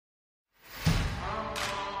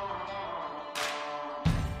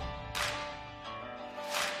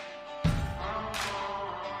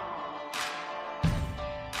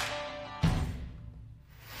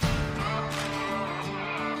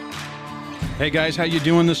Hey guys, how you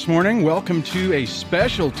doing this morning? Welcome to a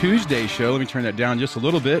special Tuesday show. Let me turn that down just a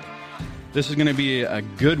little bit. This is going to be a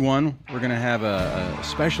good one. We're going to have a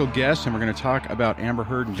special guest, and we're going to talk about Amber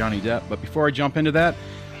Heard and Johnny Depp. But before I jump into that,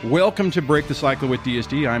 welcome to Break the Cycle with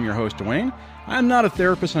DSD. I'm your host, Dwayne. I'm not a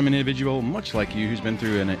therapist. I'm an individual, much like you, who's been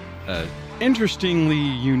through an interestingly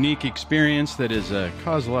unique experience that has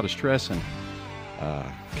caused a lot of stress and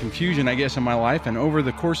confusion, I guess, in my life. And over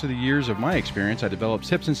the course of the years of my experience, I developed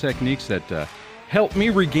tips and techniques that help me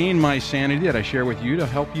regain my sanity that I share with you to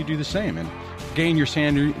help you do the same and gain your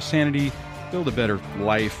sanity, build a better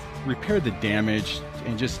life, repair the damage,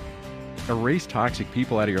 and just erase toxic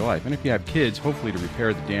people out of your life. And if you have kids, hopefully to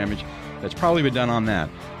repair the damage that's probably been done on that.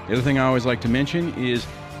 The other thing I always like to mention is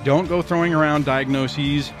don't go throwing around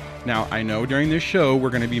diagnoses. Now, I know during this show we're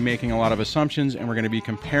going to be making a lot of assumptions, and we're going to be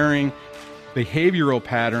comparing behavioral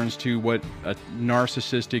patterns to what a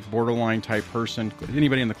narcissistic, borderline type person,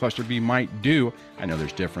 anybody in the cluster B, might do. I know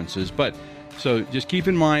there's differences, but so just keep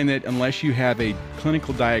in mind that unless you have a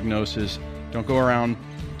clinical diagnosis, don't go around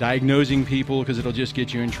diagnosing people because it'll just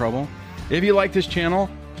get you in trouble. If you like this channel,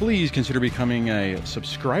 please consider becoming a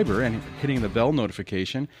subscriber and hitting the bell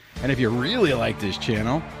notification. And if you really like this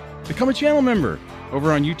channel, become a channel member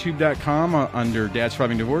over on youtube.com under Dad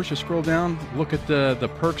Surviving Divorce. Just scroll down, look at the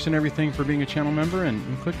perks and everything for being a channel member,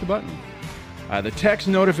 and click the button. The text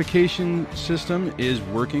notification system is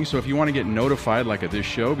working, so if you want to get notified like at this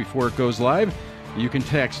show before it goes live, you can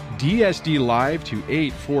text DSD Live to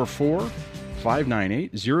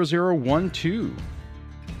 844-598-0012.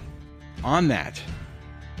 On that.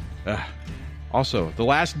 Also, the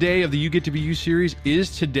last day of the You Get to Be You series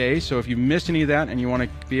is today, so if you missed any of that and you want to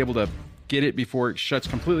be able to get it before it shuts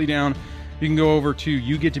completely down, you can go over to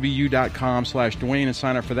yougettobeyou.com/Dwayne and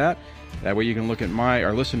sign up for that. That way you can look at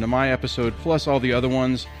listen to my episode plus all the other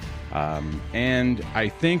ones. And I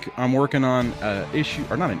think I'm working on a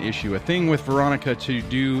thing with Veronica to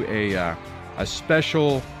do a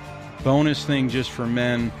special bonus thing just for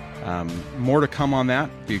men. More to come on that.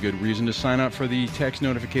 Be a good reason to sign up for the text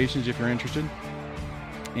notifications if you're interested.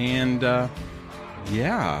 And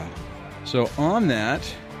yeah, so on that,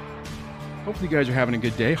 hopefully you guys are having a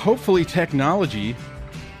good day. Hopefully technology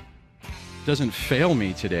doesn't fail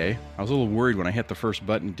me today. I was a little worried when I hit the first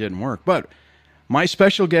button, it didn't work. But my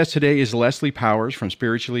special guest today is Leslie Powers from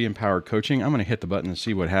Spiritually Empowered Coaching. I'm going to hit the button and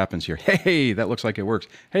see what happens here. Hey, that looks like it works.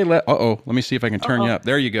 Hey, let me see if I can turn you up.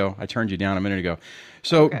 There you go. I turned you down a minute ago.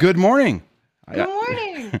 So okay. Good morning. Good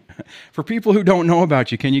morning. For people who don't know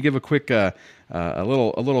about you, can you give a quick, a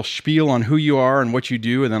little spiel on who you are and what you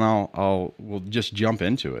do, and then we'll just jump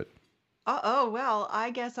into it. Well,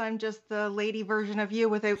 I guess I'm just the lady version of you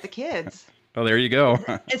without the kids. Oh, there you go.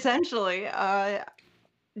 Essentially,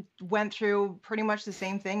 went through pretty much the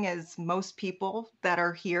same thing as most people that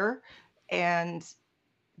are here, and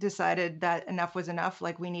decided that enough was enough.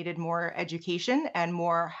 Like, we needed more education and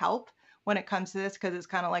more help when it comes to this, because it's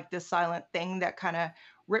kind of like this silent thing that kind of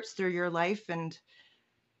rips through your life, and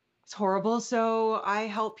it's horrible. So I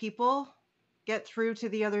help people get through to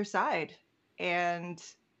the other side, and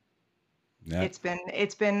it's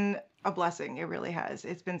been a blessing. It really has.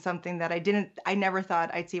 It's been something that I never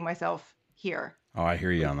thought I'd see myself here. Oh, I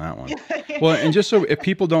hear you on that one. Well, and just so if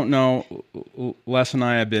people don't know, Les and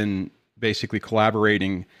I have been basically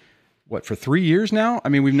collaborating, for 3 years now? I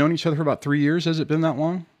mean, we've known each other for about 3 years. Has it been that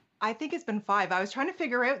long? I think it's been 5. I was trying to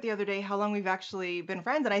figure out the other day how long we've actually been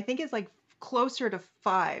friends, and I think it's like closer to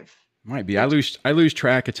 5. Might be. I lose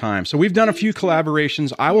track of time. So we've done a few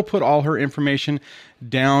collaborations. I will put all her information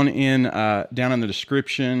down in the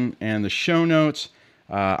description and the show notes.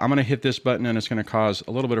 I'm going to hit this button, and it's going to cause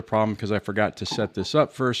a little bit of problem because I forgot to set this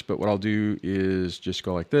up first. But what I'll do is just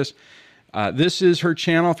go like this. This is her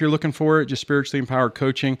channel. If you're looking for it, just Spiritually Empowered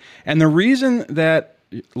Coaching. And the reason that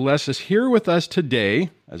Les is here with us today,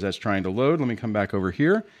 as that's trying to load, let me come back over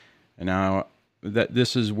here. And now that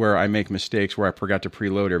this is where I make mistakes, where I forgot to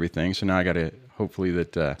preload everything. So now I got to, hopefully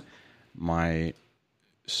that my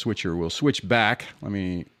switcher will switch back. Let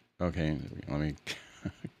me,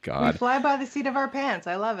 God. We fly by the seat of our pants.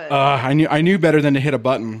 I love it. I knew better than to hit a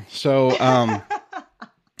button. So,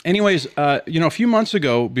 anyways, a few months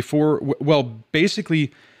ago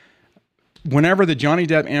basically, whenever the Johnny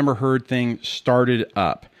Depp Amber Heard thing started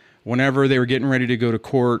up, whenever they were getting ready to go to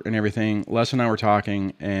court and everything, Les and I were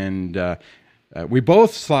talking, and we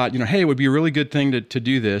both thought, hey, it would be a really good thing to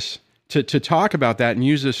do this, to talk about that and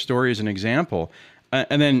use this story as an example.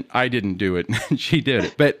 And then I didn't do it. She did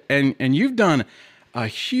it. But and you've done a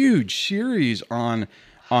huge series on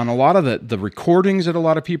a lot of the recordings that a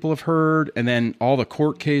lot of people have heard, and then all the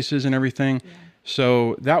court cases and everything.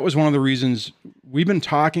 So that was one of the reasons we've been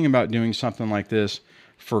talking about doing something like this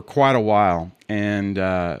for quite a while, and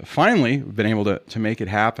finally we've been able to make it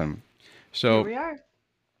happen. Here So we are.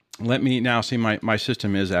 let me now see, my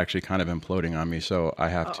system is actually kind of imploding on me, so I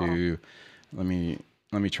have Uh-oh. to let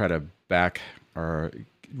me try to back or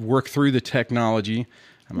work through the technology.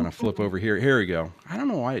 I'm going to flip over here. Here we go. I don't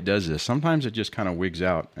know why it does this. Sometimes it just kind of wigs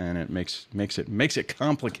out and it makes it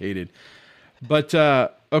complicated. But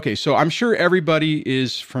okay, so I'm sure everybody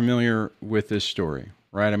is familiar with this story,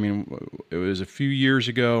 right? I mean, it was a few years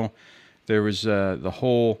ago. There was the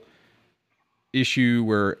whole issue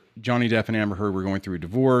where Johnny Depp and Amber Heard were going through a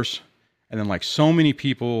divorce, and then like so many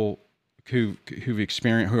people who've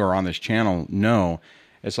experienced, who are on this channel know,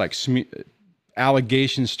 it's like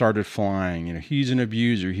allegations started flying. You know, he's an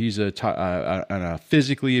abuser. He's a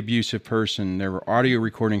physically abusive person. There were audio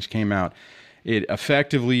recordings came out. It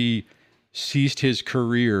effectively ceased his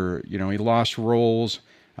career. You know, he lost roles.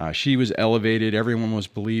 She was elevated. Everyone was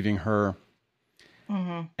believing her.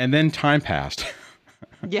 Mm-hmm. And then time passed.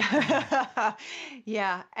 Yeah.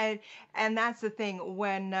 Yeah. And that's the thing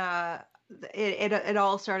when it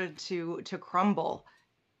all started to crumble.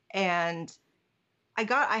 And and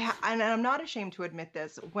I'm not ashamed to admit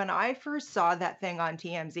this. When I first saw that thing on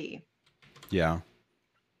TMZ, Yeah.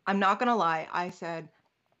 I'm not gonna lie, I said,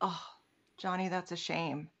 "Oh, Johnny, that's a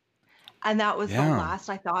shame." And that was the Yeah. last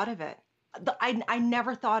I thought of it. I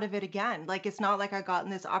never thought of it again. Like, it's not like I got in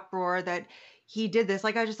this uproar that he did this.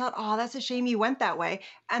 Like, I just thought, oh, that's a shame he went that way.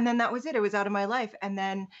 And then that was it. It was out of my life. And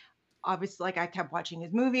then obviously, like, I kept watching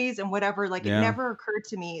his movies and whatever. Like, it Yeah. never occurred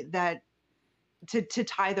to me that to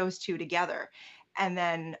tie those two together. And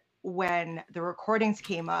then when the recordings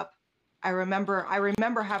came up, I remember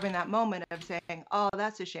having that moment of saying, "Oh,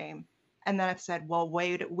 that's a shame." And then I said, "Well,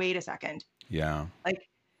 wait a second." Yeah. Like,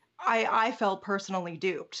 I felt personally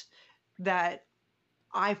duped, that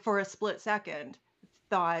I, for a split second,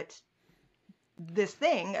 thought this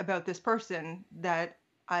thing about this person that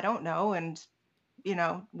I don't know, and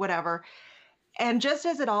whatever. And just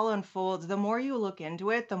as it all unfolds, the more you look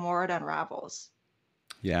into it, the more it unravels.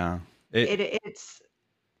 Yeah. It it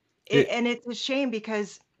And it's a shame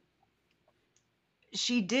because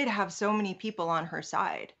she did have so many people on her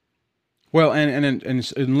side. Well, and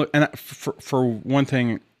look, and for one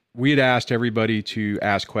thing, we had asked everybody to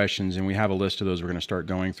ask questions, and we have a list of those we're going to start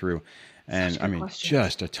going through, and Such I good mean, questions.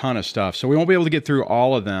 just a ton of stuff. So we won't be able to get through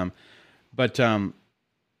all of them, but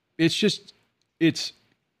it's just it's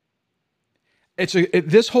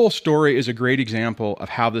this whole story is a great example of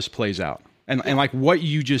how this plays out, and like what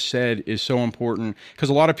you just said is so important, because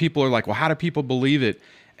a lot of people are like, well, how do people believe it?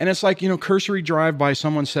 And it's like, cursory drive by,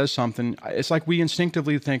 someone says something. It's like we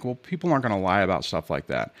instinctively think, well, people aren't going to lie about stuff like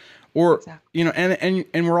that. Or, Exactly.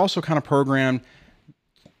 and we're also kind of programmed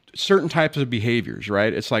certain types of behaviors,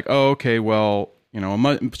 right? It's like, oh, okay, well,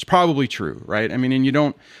 it's probably true, right? I mean, and you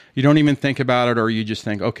don't even think about it, or you just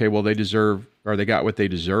think, okay, well, they deserve, or they got what they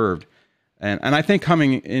deserved. And I think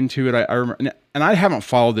coming into it, I remember, and I haven't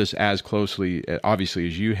followed this as closely, obviously,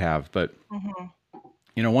 as you have, but,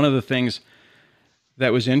 one of the things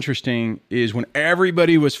that was interesting is when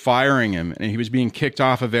everybody was firing him and he was being kicked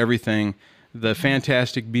off of everything, the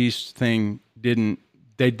Fantastic Beasts thing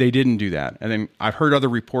they didn't do that. And then I've heard other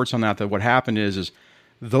reports on that what happened is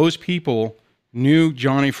those people knew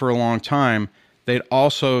Johnny for a long time. They'd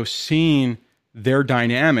also seen their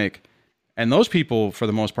dynamic, and those people, for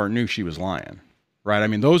the most part, knew she was lying, right? I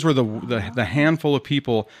mean, those were the handful of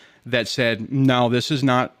people that said, no, this is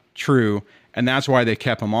not true. And that's why they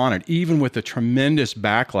kept him on it, even with the tremendous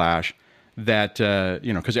backlash that,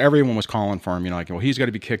 because everyone was calling for him, like, well, he's got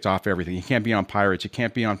to be kicked off everything. He can't be on Pirates. He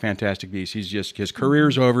can't be on Fantastic Beasts. His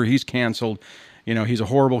career's over. He's canceled. He's a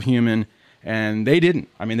horrible human. And they didn't.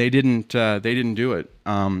 I mean, they didn't do it.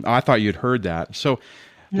 I thought you'd heard that. So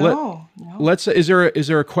No. let's, is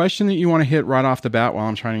there a question that you want to hit right off the bat while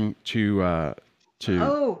I'm trying to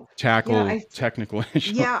Oh, tackle technical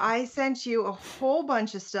issues? yeah, I sent you a whole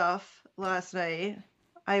bunch of stuff last night.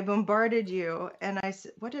 I bombarded you, and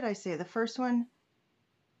what did I say? The first one?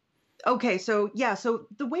 Okay, so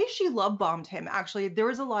the way she love bombed him, actually, there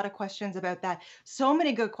was a lot of questions about that. So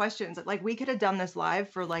many good questions. Like, we could have done this live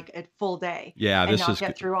for like a full day, Yeah, and not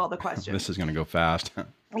get through all the questions. This is going to go fast.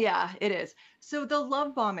 Yeah, it is. So the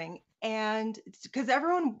love bombing, and because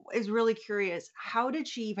everyone is really curious, how did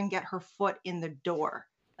she even get her foot in the door?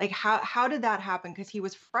 Like, how did that happen? Because he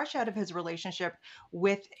was fresh out of his relationship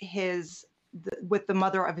with with the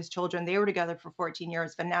mother of his children. They were together for 14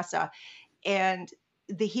 years, Vanessa, and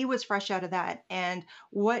he was fresh out of that. And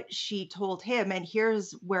what she told him, and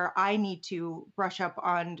here's where I need to brush up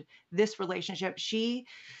on this relationship.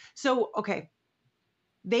 Okay,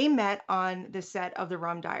 They met on the set of The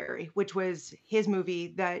Rum Diary, which was his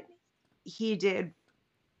movie that he did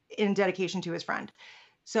in dedication to his friend.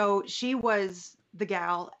 So she was the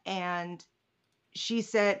gal, and she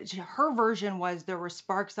said her version was there were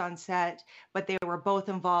sparks on set, but they were both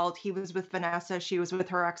involved. He was with Vanessa, she was with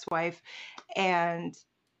her ex-wife, and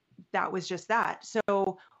that was just that.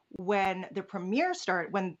 So when the premiere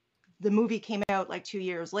started, when the movie came out like 2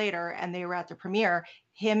 years later and they were at the premiere,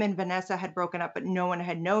 him and Vanessa had broken up, but no one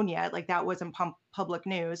had known yet. Like that wasn't public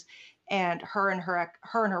news. And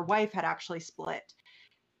her wife had actually split.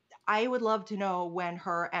 I would love to know when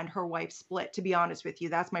her and her wife split, to be honest with you.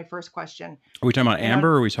 That's my first question. Are we talking about And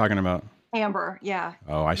Amber or are we talking about? Amber, yeah.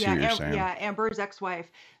 Oh, I see Yeah, what you're saying. yeah, Amber's ex-wife.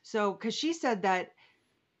 So, because she said that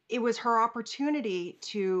it was her opportunity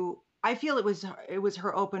to, I feel it was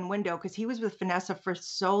her open window because he was with Vanessa for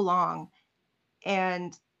so long.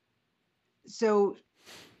 And so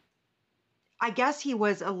I guess he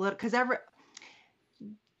was a little, because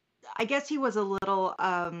I guess he was a little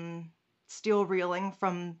still reeling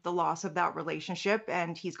from the loss of that relationship,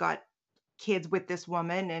 and he's got kids with this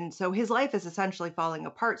woman, and so his life is essentially falling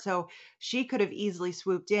apart. So she could have easily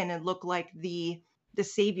swooped in and looked like the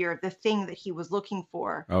savior, the thing that he was looking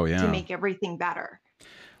for Oh to yeah. make everything better.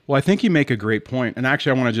 Well, I think you make a great point. And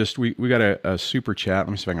actually, I want to just, we got a super chat.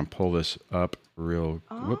 Let me see if I can pull this up real,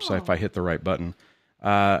 whoops, if I Oh, hit the right button.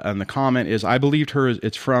 And the comment is, I believed her,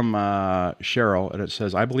 it's from Cheryl, and it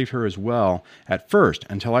says, I believed her as well at first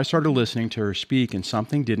until I started listening to her speak and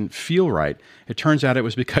something didn't feel right. It turns out it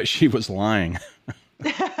was because she was lying.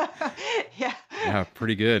 yeah, Yeah,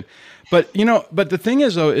 pretty good. But, but the thing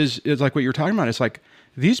is, though, is like what you're talking about. It's like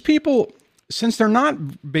these people, since they're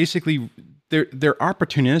not basically, they're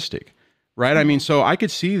opportunistic, right? I mean, hmm, so I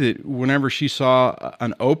could see that whenever she saw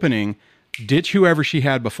an opening, ditch whoever she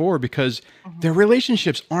had before because their hmm,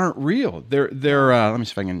 relationships aren't real. They're no, let me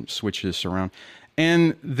see if I can switch this around.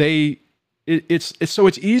 And it's so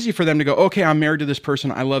it's easy for them to go, okay, I'm married to this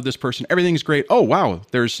person, I love this person, everything's great. Oh wow,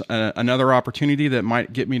 there's another opportunity that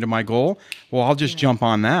might get me to my goal. Well, I'll just yeah, jump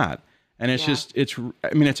on that. And it's yeah, just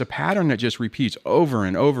I mean, it's a pattern that just repeats over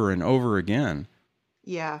and over and over again.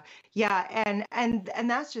 yeah, yeah, and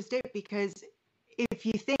that's just it. Because if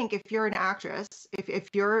you think, if you're an actress,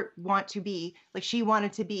 if you're want to be like she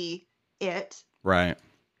wanted to be it, Right.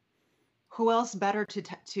 who else better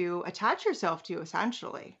to attach yourself to,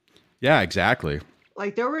 essentially? Yeah, exactly.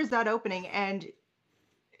 Like there was that opening, and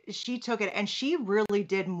she took it, and she really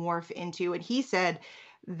did morph into, and he said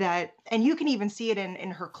that, and you can even see it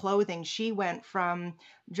in her clothing. She went from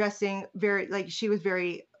dressing very, like she was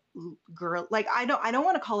very girl, like I don't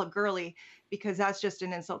want to call it girly because that's just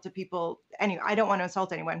an insult to people. Anyway, I don't want to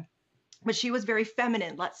insult anyone, but she was very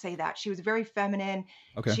feminine. Let's say that she was very feminine.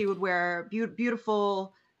 Okay. She would wear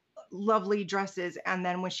beautiful, lovely dresses, and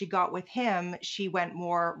then when she got with him, she went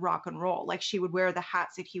more rock and roll. Like she would wear the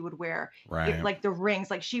hats that he would wear, Right. like the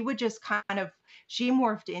rings. Like she would just kind of, she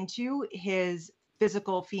morphed into his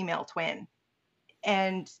physical female twin.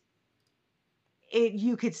 And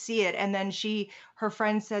you could see it. And then her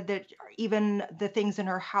friend said that even the things in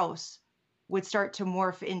her house would start to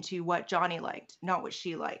morph into what Johnny liked, not what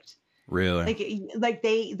she liked. Really. Like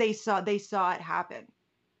they saw it happen.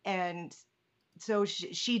 And so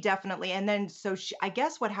she definitely, and then so I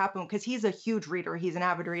guess what happened, because he's a huge reader, he's an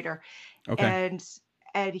avid reader, Okay.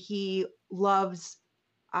 and he loves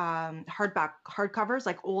hardcovers,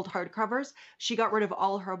 like old hardcovers. She got rid of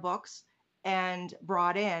all her books and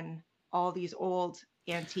brought in all these old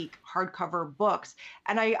antique hardcover books.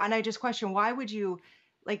 And I just question, why would you,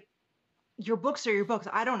 like, your books are your books.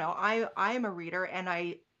 I don't know. I am a reader, and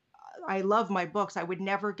I love my books. I would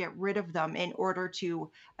never get rid of them in order to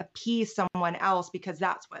appease someone else because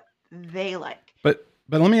that's what they like. But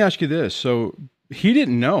let me ask you this. So he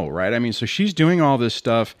didn't know, right? I mean, so she's doing all this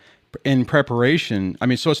stuff in preparation. I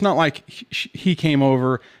mean, so it's not like he came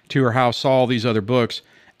over to her house, saw all these other books,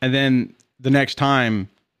 and then the next time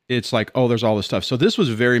it's like, oh, there's all this stuff. So this was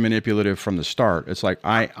very manipulative from the start. It's like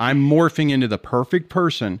I'm morphing into the perfect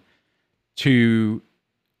person to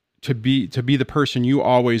to be the person you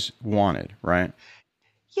always wanted, right?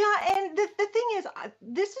 Yeah, and the thing is,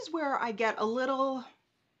 this is where I get a little.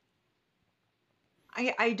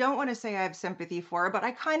 I don't want to say I have sympathy for her, but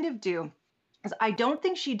I kind of do. 'Cause I don't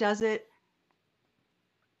think she does it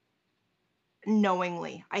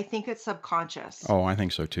knowingly. I think it's subconscious. Oh, I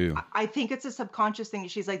think so too. I think it's a subconscious thing.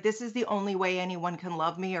 She's like, this is the only way anyone can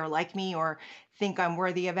love me or like me or think I'm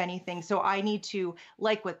worthy of anything. So I need to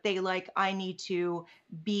like what they like. I need to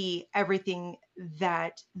be everything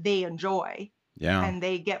that they enjoy Yeah. and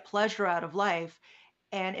they get pleasure out of life.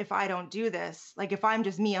 And if I don't do this, like if I'm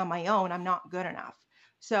just me on my own, I'm not good enough.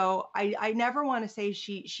 So I never want to say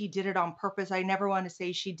she did it on purpose. I never want to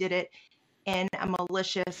say she did it in a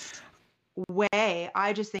malicious way.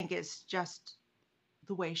 I just think it's just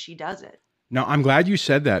the way she does it. No, I'm glad you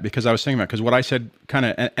said that, because I was thinking about, because what I said kind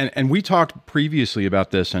of, and we talked previously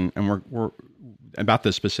about this, and we're about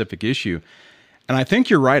this specific issue. And I think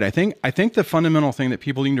you're right. I think the fundamental thing that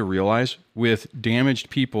people need to realize with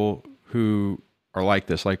damaged people who are like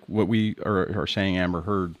this, like what we are saying Amber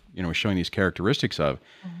Heard, is showing these characteristics of,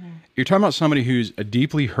 you're talking about somebody who's a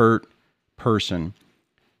deeply hurt person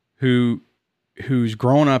who's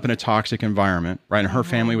grown up in a toxic environment, right? And her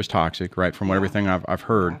family was toxic, right? From what everything I've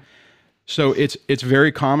heard. So it's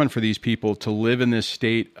very common for these people to live in this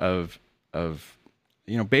state of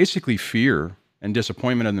basically fear and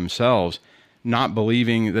disappointment in themselves, not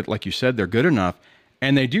believing that, like you said, they're good enough.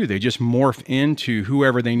 And they just morph into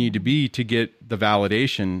whoever they need to be to get the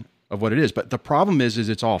validation of what it is. But the problem is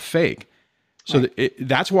it's all fake. So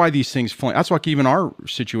that's why these things flame. That's why even our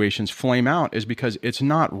situations flame out, is because it's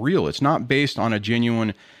not real. It's not based on a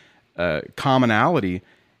genuine commonality.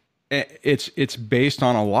 It's based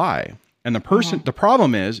on a lie. And the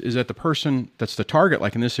problem is that the person that's the target,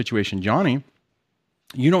 like in this situation, Johnny,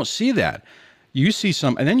 you don't see that. You see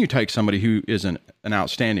and then you take somebody who is an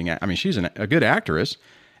outstanding, she's a good actress,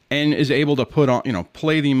 and is able to put on,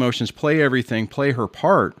 play the emotions, play everything, play her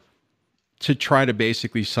part to try to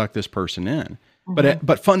basically suck this person in.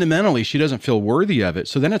 But fundamentally, she doesn't feel worthy of it.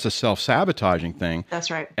 So then it's a self-sabotaging thing. That's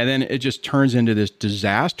right. And then it just turns into this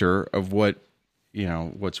disaster of what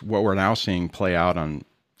we're now seeing play out on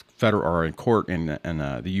federal or in court in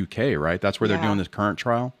the UK, right? That's where they're doing this current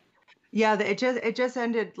trial. Yeah, it just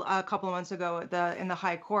ended a couple of months ago in the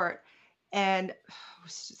high court, and we're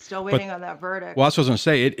still waiting on that verdict. Well, that's what I was going to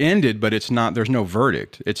say. It ended, but it's not. There's no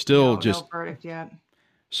verdict. It's still no verdict yet.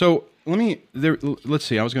 So let's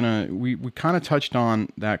see. We kind of touched on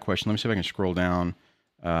that question. Let me see if I can scroll down.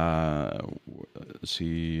 Let's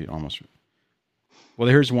see. Almost. Well,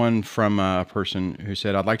 here's one from a person who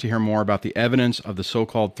said, "I'd like to hear more about the evidence of the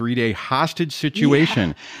so-called 3-day hostage situation."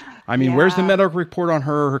 Yeah. Where's the medical report on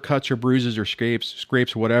her cuts or bruises or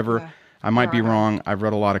scrapes, whatever? Yeah. I might be wrong. I've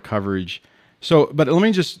read a lot of coverage. So, but let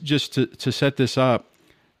me just to set this up.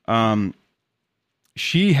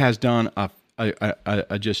 She has done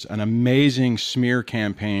just an amazing smear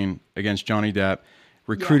campaign against Johnny Depp,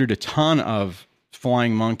 recruited a ton of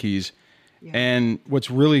flying monkeys. Yeah. And what's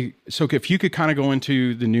really, so if you could kind of go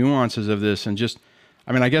into the nuances of this and just,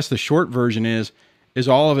 I guess the short version is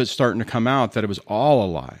all of it starting to come out that it was all a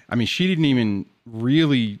lie. She didn't even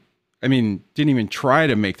really, didn't even try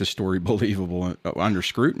to make the story believable under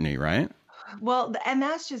scrutiny, right? Well, and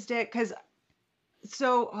that's just it.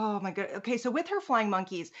 Oh my God. Okay. So with her flying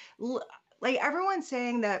monkeys, like everyone's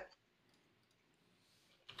saying that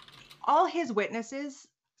all his witnesses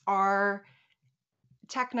are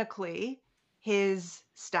technically his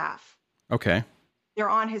staff. Okay. They're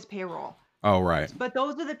on his payroll. Oh, right. But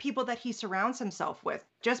those are the people that he surrounds himself with.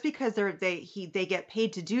 Just because they get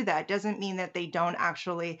paid to do that doesn't mean that they don't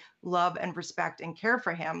actually love and respect and care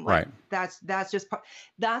for him. Like, right. That's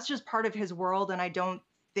just part of his world, and I don't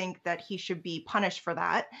think that he should be punished for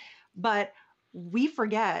that. But we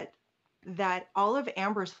forget that all of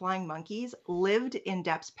Amber's flying monkeys lived in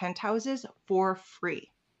Depp's penthouses for free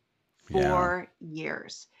for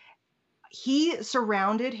years. He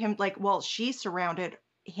surrounded him she surrounded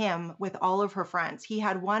him with all of her friends. He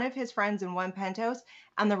had one of his friends in one penthouse,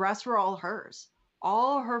 and the rest were all hers.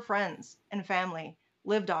 All her friends and family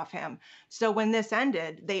lived off him. So when this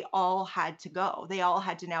ended, they all had to go. They all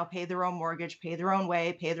had to now pay their own mortgage, pay their own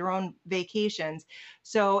way, pay their own vacations.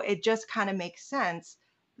 So it just kind of makes sense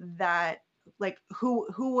that who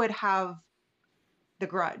would have the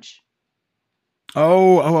grudge?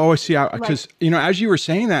 I see. Because as you were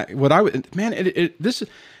saying that, this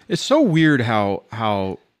is so weird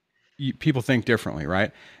how people think differently,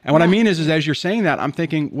 right? And what I mean is as you're saying that, I'm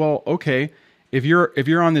thinking, well, okay, if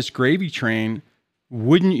you're on this gravy train,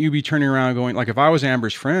 wouldn't you be turning around and going, like, if I was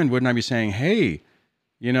Amber's friend, wouldn't I be saying, hey,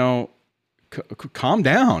 calm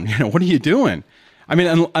down, what are you doing?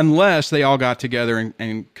 Unless they all got together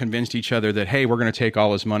and convinced each other that, hey, we're going to take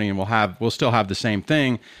all this money and we'll still have the same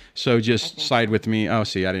thing. So just side with me. Oh,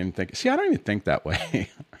 I don't even think that way.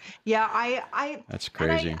 Yeah, that's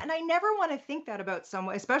crazy. And I never want to think that about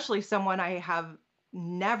someone, especially someone I have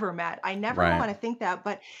never met. I never want to think that.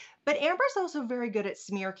 But Amber's also very good at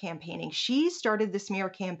smear campaigning. She started the smear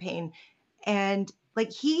campaign, and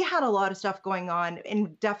he had a lot of stuff going on.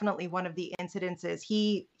 And definitely one of the incidences,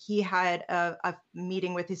 he had a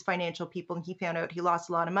meeting with his financial people, and he found out he lost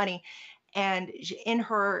a lot of money. And in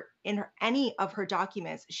any of her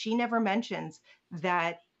documents, she never mentions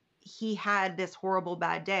that he had this horrible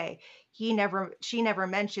bad day. She never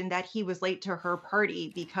mentioned that he was late to her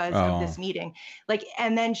party because of Oh, this meeting. Like,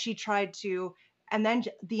 and then she tried to, and then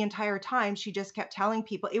the entire time she just kept telling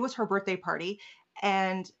people it was her birthday party.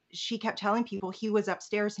 And she kept telling people he was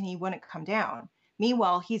upstairs and he wouldn't come down.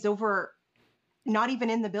 Meanwhile, he's over, not even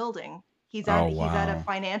in the building. oh, He's at a wow.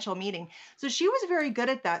 financial meeting. So she was very good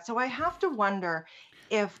at that. So I have to wonder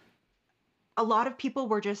if a lot of people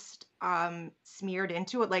were just smeared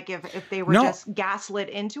into it, like if they were No, just gaslit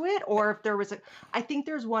into it, or if there was I think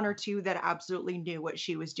there's one or two that absolutely knew what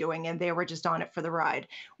she was doing and they were just on it for the ride.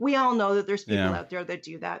 We all know that there's people yeah. out there that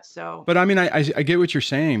do that. So But I mean, I get what you're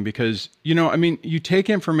saying because, I mean, you take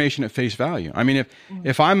information at face value. I mean,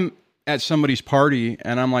 if I'm at somebody's party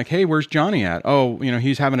and I'm like, hey, where's Johnny at? Oh,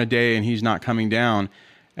 he's having a day and he's not coming down.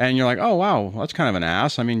 And you're like, oh, wow, that's kind of an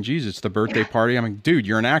ass. I mean, geez, it's the birthday party. I'm like, dude,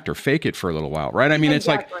 you're an actor. Fake it for a little while, right? I mean, it's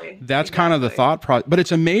like, exactly, that's kind of the exactly. thought process. But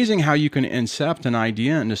it's amazing how you can incept an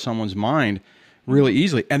idea into someone's mind really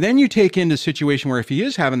easily. And then you take into a situation where if he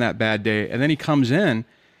is having that bad day and then he comes in,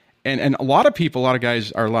 and a lot of people, a lot of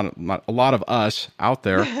guys, or a lot of us out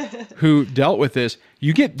there who dealt with this,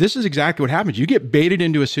 this is exactly what happens. You get baited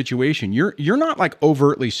into a situation. You're not like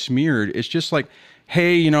overtly smeared. It's just like,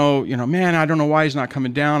 hey, man, I don't know why he's not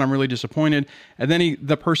coming down. I'm really disappointed. And then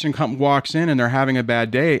the person walks in and they're having a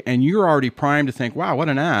bad day, and you're already primed to think, wow, what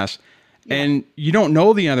an ass. Yeah. And you don't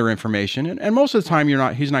know the other information. And most of the time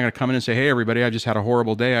he's not going to come in and say, hey, everybody, I just had a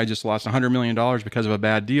horrible day. I just lost $100 million because of a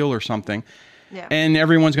bad deal or something. Yeah. And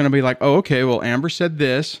everyone's going to be like, oh, okay, well, Amber said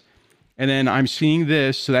this, and then I'm seeing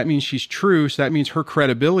this, so that means she's true, so that means her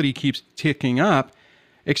credibility keeps ticking up,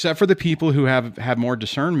 except for the people who have more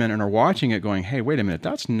discernment and are watching it going, hey, wait a minute,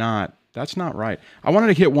 that's not right. I wanted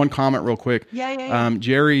to hit one comment real quick. Yeah.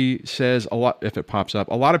 Jerry says, a lot, if it pops up,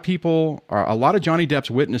 a lot of Johnny Depp's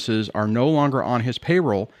witnesses are no longer on his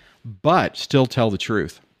payroll, but still tell the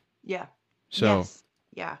truth. Yeah. So, yes.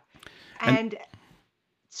 Yeah. And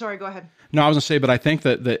sorry, go ahead. No, I was going to say, but I think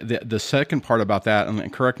that the second part about that,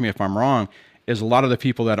 and correct me if I'm wrong, is a lot of the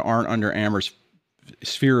people that aren't under Amber's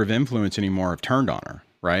sphere of influence anymore have turned on her,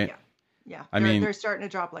 right? Yeah. They're starting to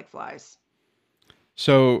drop like flies.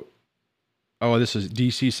 So, this is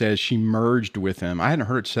DC says she merged with him. I hadn't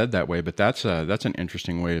heard it said that way, but that's an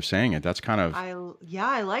interesting way of saying it. That's kind of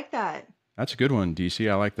I like that. That's a good one, DC.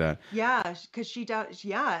 I like that. Yeah, because she does.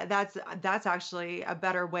 Yeah, that's actually a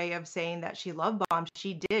better way of saying that she love bombed.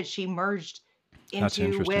 She did. She merged That's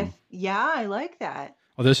into interesting. with. Yeah, I like that.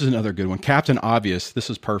 Oh, this is another good one. Captain Obvious. This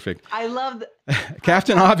is perfect. I love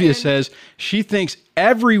Captain Obvious says she thinks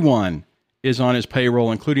everyone is on his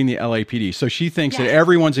payroll, including the LAPD. So she thinks that Yes.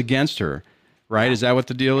 everyone's against her, right? Yeah. Is that what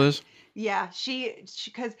the deal is? Yeah, she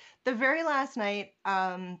because the very last night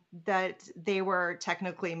that they were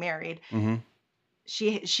technically married, Mm-hmm.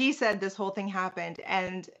 she said this whole thing happened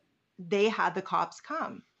and they had the cops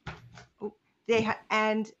come.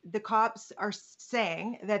 And the cops are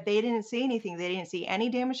saying that they didn't see anything. They didn't see any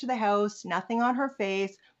damage to the house, nothing on her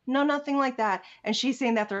face, nothing like that. And she's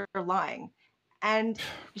saying that they're lying. And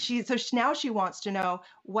now she wants to know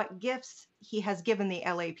what gifts he has given the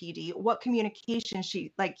LAPD, what communication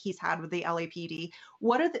he's had with the LAPD.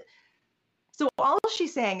 So all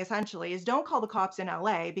she's saying essentially is don't call the cops in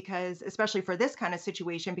LA because, especially for this kind of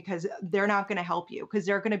situation, because they're not going to help you because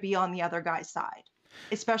they're going to be on the other guy's side,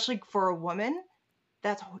 especially for a woman.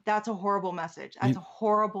 That's a horrible message. That's a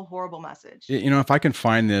horrible, horrible message. If I can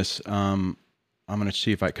find this, I'm going to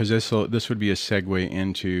see because this would be a segue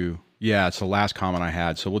into, it's the last comment I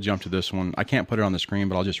had. So we'll jump to this one. I can't put it on the screen,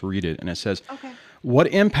 but I'll just read it. And it says, okay. What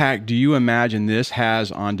impact do you imagine this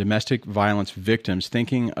has on domestic violence victims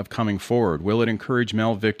thinking of coming forward? Will it encourage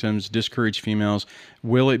male victims, discourage females?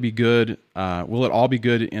 Will it be good? Will it all be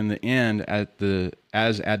good in the end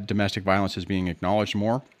as domestic violence is being acknowledged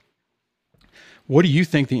more? What do you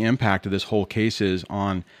think the impact of this whole case is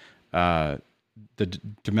on the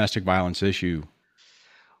domestic violence issue?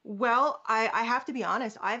 Well, I have to be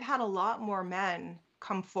honest. I've had a lot more men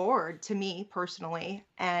come forward to me personally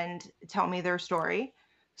and tell me their story,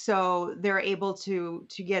 so they're able to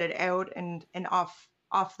get it out and off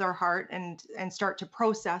their heart and start to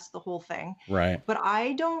process the whole thing. Right. But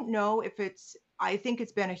I don't know if I think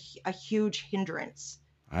it's been a huge hindrance.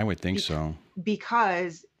 I would think so.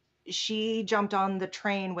 Because she jumped on the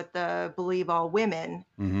train with the believe all women.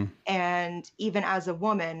 Mm-hmm. And even as a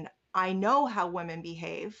woman, I know how women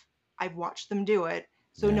behave. I've watched them do it.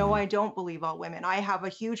 So no, I don't believe all women. I have a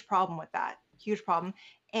huge problem with that. Huge problem.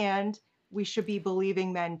 And we should be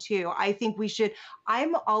believing men too. I think we should.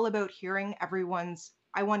 I'm all about hearing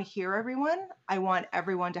I want to hear everyone. I want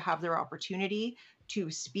everyone to have their opportunity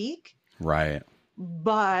to speak. Right.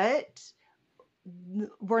 but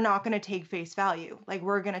we're not going to take face value. Like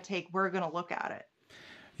we're going to look at it.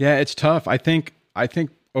 Yeah, it's tough. I think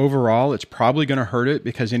overall it's probably going to hurt it,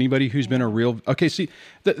 because anybody who's been a real, okay, see,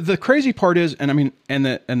 the crazy part is, and I mean, and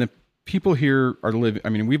the people here are living, I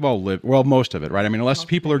mean, we've all lived, well, most of it, right? I mean, unless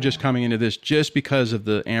people are just coming into this just because of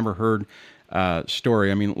the Amber Heard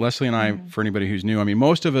story. I mean, Leslie and I, for anybody who's new, I mean,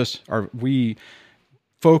 most of us we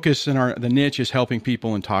focus in the niche is helping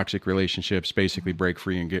people in toxic relationships basically break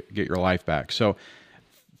free and get your life back. So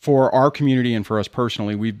for our community and for us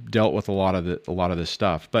personally, we've dealt with a lot of this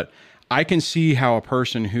stuff. But I can see how a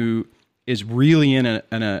person who is really in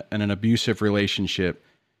an abusive relationship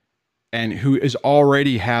and who is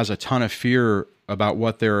already has a ton of fear about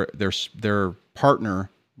what their partner,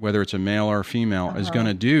 whether it's a male or a female, is going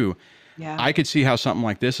to do. Yeah. I could see how something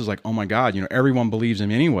like this is like, oh my God, everyone believes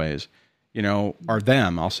him anyways, or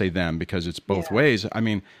them. I'll say them because it's both ways. I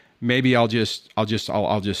mean, maybe I'll just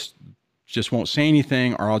won't say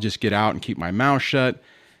anything, or I'll just get out and keep my mouth shut.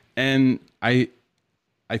 And I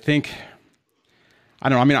think, I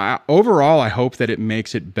don't know. I mean, overall, I hope that it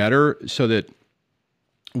makes it better, so that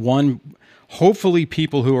hopefully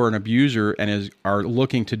people who are an abuser and are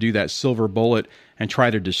looking to do that silver bullet and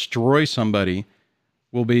try to destroy somebody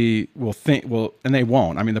and they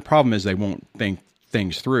won't. I mean, the problem is they won't think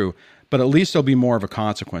things through, but at least there'll be more of a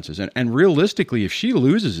consequences. And realistically, if she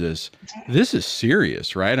loses this is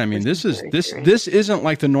serious, right? I mean, this isn't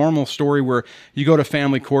like the normal story where you go to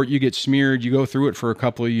family court, you get smeared, you go through it for a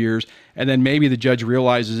couple of years, and then maybe the judge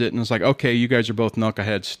realizes it and it's like, okay, you guys are both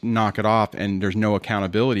knuckleheads, knock it off, and there's no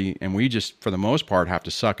accountability, and we just, for the most part, have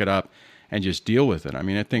to suck it up and just deal with it. I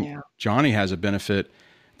mean, I think Johnny has a benefit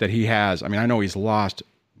that he has. I mean, I know he's lost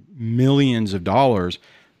millions of dollars,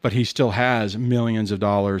 but he still has millions of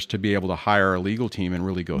dollars to be able to hire a legal team and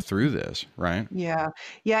really go through this, right? Yeah.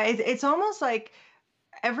 Yeah. It's almost like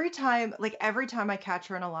every time I catch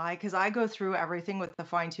her in a lie, because I go through everything with the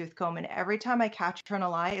fine tooth comb, and every time I catch her in a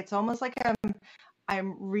lie, it's almost like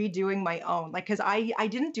I'm redoing my own. Like, because I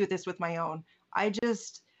didn't do this with my own.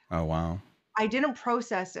 Oh, wow. I didn't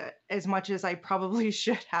process it as much as I probably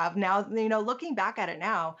should have. Now, looking back at it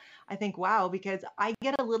now, I think, wow, because I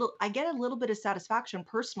get a little bit of satisfaction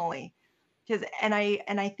personally, and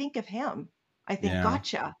I think of him. I think,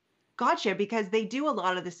 gotcha, because they do a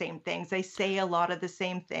lot of the same things. They say a lot of the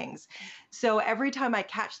same things. So every time I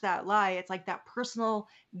catch that lie, it's like that personal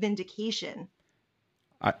vindication.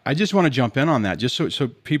 I just want to jump in on that, just so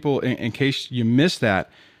people, in case you missed that,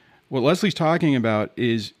 what Leslie's talking about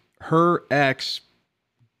is her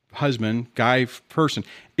ex-husband, guy person,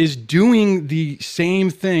 is doing the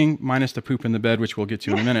same thing, minus the poop in the bed, which we'll get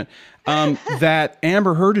to in a minute, that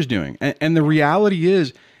Amber Heard is doing. And the reality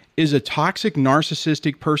is a toxic,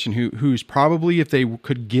 narcissistic person who's probably, if they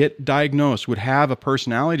could get diagnosed, would have a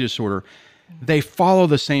personality disorder. They follow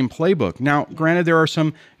the same playbook. Now, granted, there are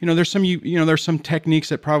some, there's some techniques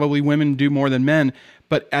that probably women do more than men,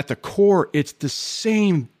 but at the core, it's the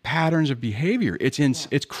same patterns of behavior.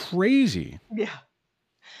 It's crazy. Yeah.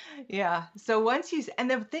 Yeah. So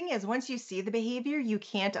and the thing is, once you see the behavior, you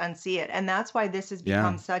can't unsee it. And that's why this has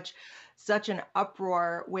become such an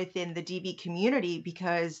uproar within the DB community,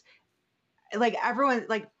 because like everyone,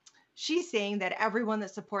 like she's saying that everyone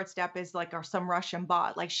that supports Depp is like some Russian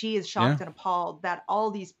bot. Like she is shocked and appalled that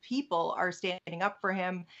all these people are standing up for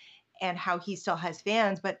him and how he still has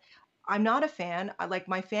fans. But I'm not a fan.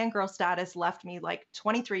 My fangirl status left me like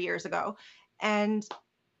 23 years ago. And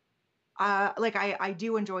I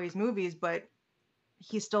do enjoy his movies, but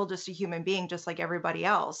he's still just a human being, just like everybody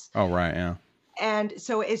else. Oh, right. Yeah. And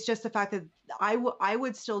so it's just the fact that I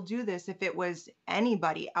would still do this if it was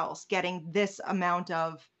anybody else getting this amount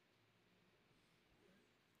of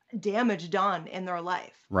damage done in their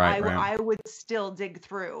life. Right. I would still dig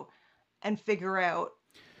through and figure out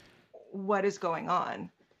what is going on.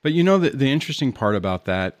 But the interesting part about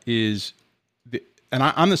that is,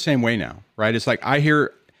 I'm the same way now, right? It's like I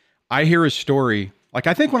hear a story. Like,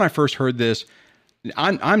 I think when I first heard this,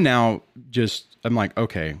 I'm like,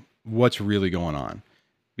 okay, what's really going on?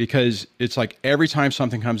 Because it's like every time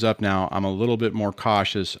something comes up now, I'm a little bit more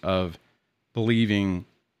cautious of believing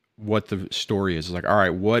what the story is. It's like, all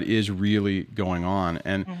right, what is really going on?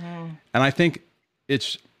 And I think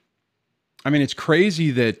it's crazy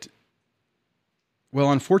that,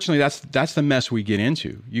 well, unfortunately, that's the mess we get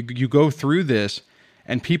into. You go through this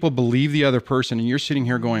and people believe the other person, and you're sitting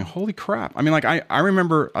here going, holy crap. I mean, like I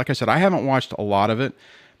remember, like I said, I haven't watched a lot of it,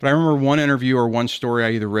 but I remember one interview or one story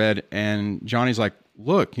I either read, and Johnny's like,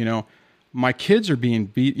 look, my kids are being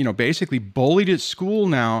beat, basically bullied at school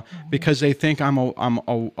now because they think I'm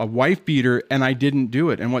a wife beater and I didn't do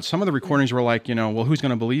it. And what some of the recordings were like, well, who's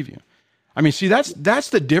going to believe you? I mean, see, that's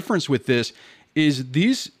the difference with this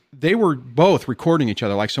is they were both recording each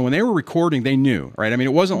other. Like, so when they were recording, they knew, right? I mean,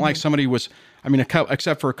 it wasn't like somebody was,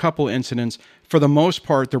 except for a couple incidents, for the most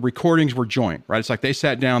part, the recordings were joint, right? It's like they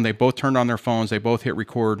sat down, they both turned on their phones, they both hit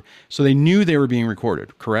record. So they knew they were being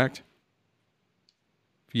recorded, correct?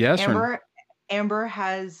 Yes. Amber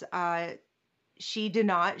has, she did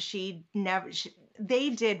not, they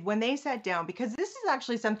did when they sat down, because this is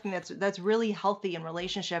actually something that's really healthy in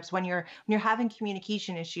relationships. When you're having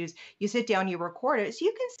communication issues, you sit down, you record it so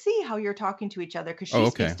you can see how you're talking to each other, because she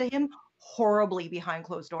speaks to him horribly behind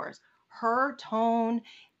closed doors. Her tone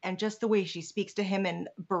and just the way she speaks to him and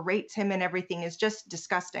berates him and everything is just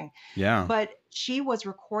disgusting. Yeah. But she was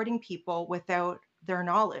recording people without their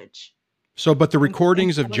knowledge. So, but the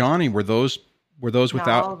recordings of Johnny, were those not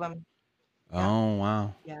without all of them. Oh,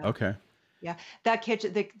 wow. Yeah. Okay. Yeah. That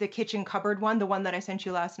kitchen, the kitchen cupboard one, the one that I sent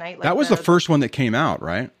you last night. Like that was the first one that came out,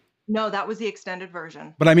 right? No, that was the extended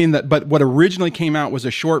version. But I mean, but what originally came out was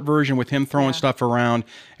a short version with him throwing stuff around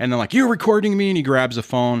and then like, you're recording me, and he grabs the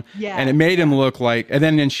phone and it made him look like, and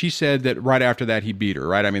then she said that right after that he beat her,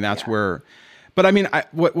 right? I mean, that's where, but I mean,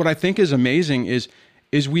 what I think is amazing is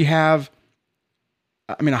we have,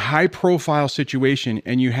 a high profile situation,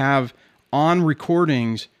 and you have on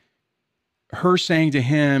recordings her saying to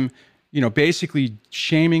him, basically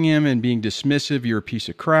shaming him and being dismissive. You're a piece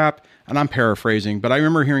of crap. And I'm paraphrasing, but I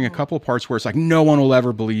remember hearing a couple of parts where it's like, no one will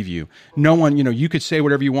ever believe you. No one, you could say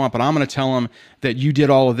whatever you want, but I'm going to tell them that you did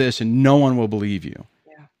all of this and no one will believe you.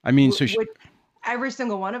 Yeah. I mean, so every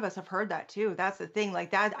single one of us have heard that too. That's the thing.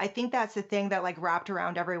 Like that, I think that's the thing that like wrapped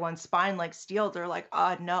around everyone's spine like steel. They're like,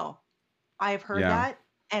 no, I've heard that.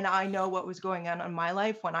 And I know what was going on in my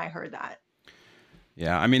life when I heard that.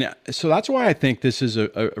 Yeah, I mean, so that's why I think this is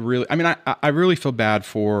a really. I really feel bad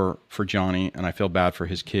for Johnny, and I feel bad for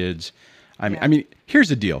his kids. I mean, here's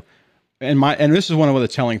the deal, and this is one of the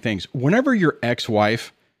telling things. Whenever your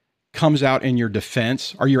ex-wife comes out in your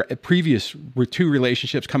defense, or your previous two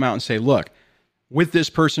relationships come out and say, "Look, with this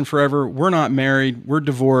person forever, we're not married, we're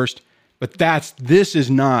divorced, but this is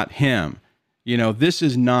not him. This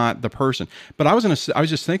is not the person." But I was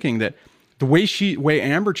just thinking that. The way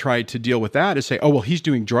Amber tried to deal with that is say, oh, well, he's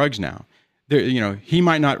doing drugs now. He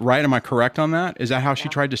might not, right? Am I correct on that? Is that how she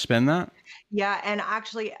tried to spin that? Yeah. And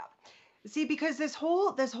actually, see, because this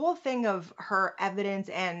whole thing of her evidence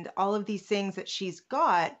and all of these things that she's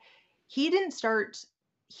got, he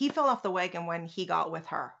fell off the wagon when he got with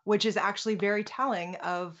her, which is actually very telling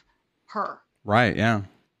of her. Right. Yeah.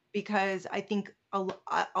 Because I think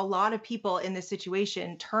a lot of people in this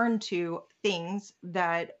situation turn to things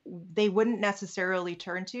that they wouldn't necessarily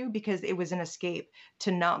turn to because it was an escape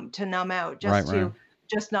to numb out,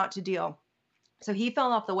 just not to deal. So he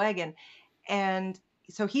fell off the wagon, and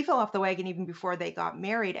so he fell off the wagon even before they got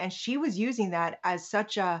married. And she was using that as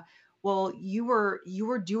such a, well, you were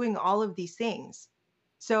doing all of these things.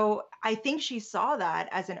 So I think she saw that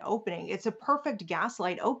as an opening. It's a perfect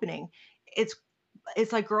gaslight opening. It's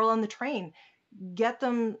like Girl on the Train. Get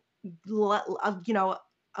them,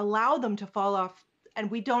 allow them to fall off, and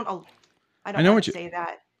we don't. I don't know what you say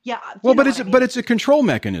that. Yeah. Well, but it's a control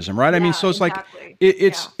mechanism, right? Yeah, I mean, so it's exactly. Like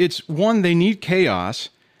it's one, they need chaos,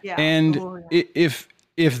 and if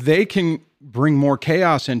they can bring more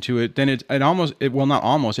chaos into it, then it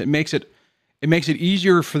makes it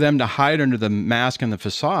easier for them to hide under the mask and the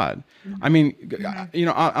facade. Mm-hmm. I mean,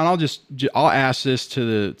 I'll ask this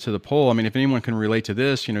to the poll. I mean, if anyone can relate to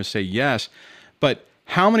this, say yes. But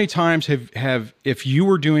how many times have if you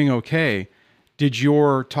were doing okay, did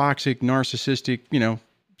your toxic, narcissistic,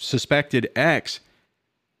 suspected ex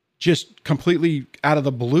just completely out of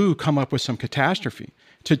the blue come up with some catastrophe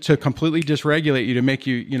to completely dysregulate you, to make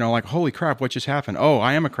you, like, holy crap, what just happened? Oh,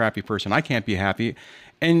 I am a crappy person. I can't be happy.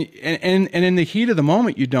 And in the heat of the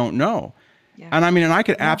moment, you don't know. Yeah. And I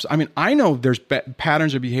could I know there's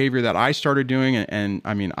patterns of behavior that I started doing. And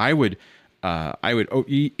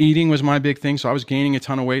eating was my big thing. So I was gaining a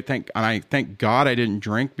ton of weight. Thank God I didn't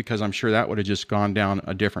drink, because I'm sure that would have just gone down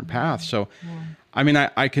a different path. So,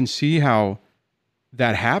 I can see how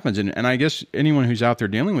that happens. And I guess anyone who's out there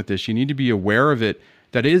dealing with this, you need to be aware of it.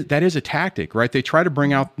 That is a tactic, right? They try to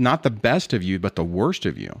bring out not the best of you, but the worst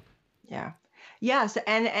of you. Yeah. Yes.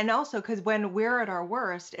 And also, because when we're at our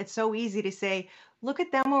worst, it's so easy to say, look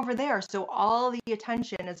at them over there. So all the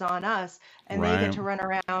attention is on us, and they get to run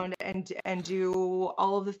around and do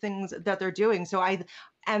all of the things that they're doing. So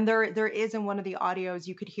there is in one of the audios,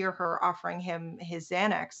 you could hear her offering him his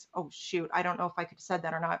Xanax. Oh shoot. I don't know if I could have said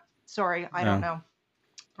that or not. Sorry, I don't Yeah.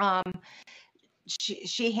 know. Um,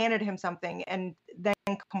 she handed him something and then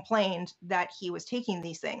complained that he was taking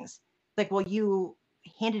these things. Like, well, you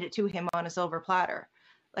handed it to him on a silver platter.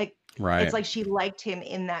 Like, it's Right. like she liked him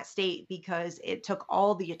in that state because it took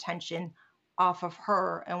all the attention off of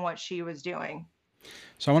her and what she was doing.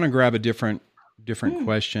 So I want to grab a different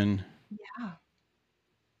question. Yeah.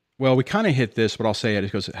 Well, we kind of hit this, but I'll say it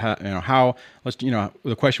because how let's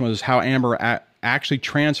the question was how Amber actually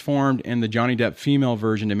transformed in the Johnny Depp female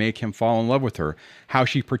version to make him fall in love with her. How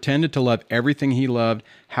she pretended to love everything he loved.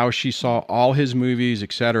 How she saw all his movies,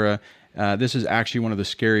 etc. This is actually one of the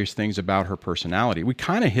scariest things about her personality. We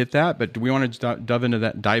kind of hit that, but do we want to dive into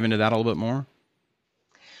that a little bit more?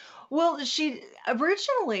 Well, she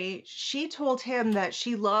originally she told him that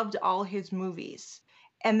she loved all his movies.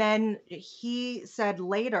 And then he said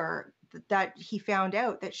later that he found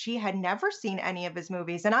out that she had never seen any of his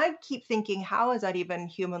movies. And I keep thinking, how is that even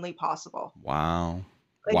humanly possible? Wow.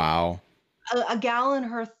 Like Wow. a gal in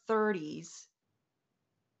her 30s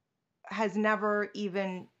has never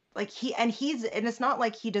even like and it's not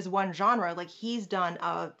like he does one genre, like he's done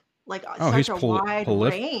Oh, he's such a wide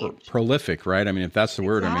range. prolific, right? I mean, if that's the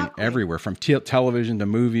word, I mean, Exactly. everywhere from television to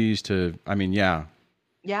movies to, I mean, yeah.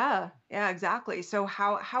 Yeah, yeah, exactly. So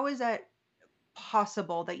how is that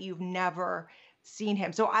possible that you've never seen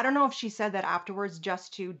him? So I don't know if she said that afterwards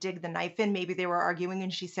just to dig the knife in. Maybe they were arguing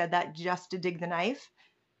and she said that just to dig the knife.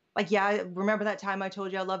 Like, yeah, remember that time I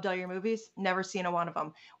told you I loved all your movies? Never seen a one of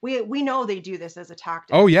them. We know they do this as a Oh,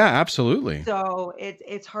 tactic. yeah, absolutely. So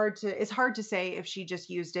it's hard to say if she just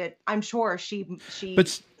used it. I'm sure But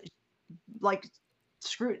she like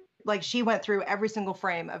screwed like she went through every single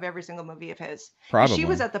frame of every single movie of his because she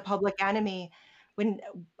was probably. at the Public Enemy when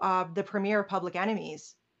the premiere of Public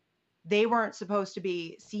Enemies. They weren't supposed to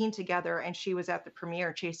be seen together, and she was at the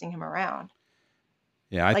premiere chasing him around.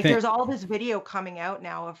 Yeah, I Like think, there's all this video coming out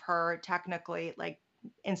now of her technically like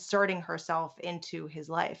inserting herself into his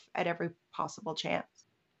life at every possible chance.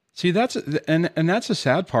 see, and that's the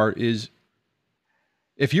sad part is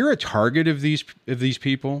if you're a target of these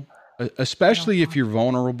people, Oh, especially if you're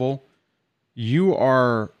vulnerable, you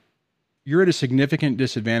are you're at a significant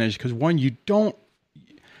disadvantage because one, you don't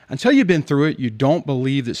until you've been through it, you don't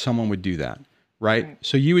believe that someone would do that, right? right.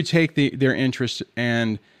 So you would take their interests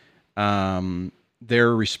and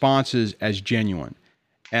their responses as genuine,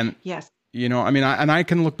 and Yes. I mean, I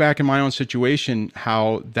can look back in my own situation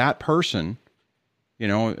how that person,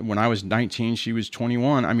 when I was 19, she was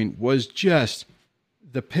 21. I mean, was just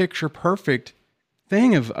the picture perfect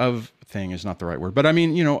thing of thing is not the right word, but I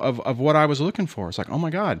mean, of what I was looking for. It's like, oh my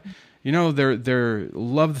God, they're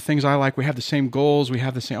love the things I like. We have the same goals. We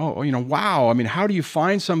have the same, wow. I mean, how do you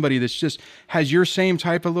find somebody that's just has your same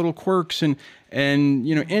type of little quirks and,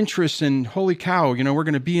 interests and holy cow, we're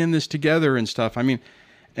going to be in this together and stuff. I mean,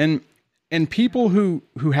 and, and people who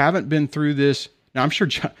haven't been through this, now I'm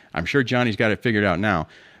sure Johnny's got it figured out now,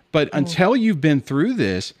 but Mm. until you've been through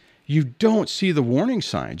this, you don't see the warning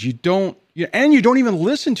signs. And you don't even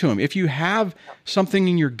listen to them. If you have something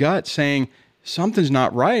in your gut saying something's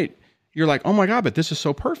not right, you're like, oh my God, but this is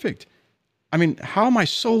so perfect. I mean, how am I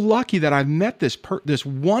so lucky that I've met this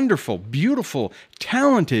wonderful, beautiful,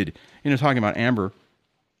 talented, talking about Amber,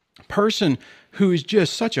 person who is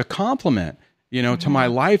just such a compliment, to my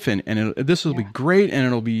Mhm. life, and this will be Yeah. great, and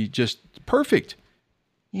it'll be just perfect.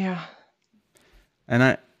 Yeah. And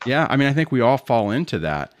I mean, I think we all fall into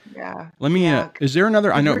that. Yeah. Let me. Yeah. Is there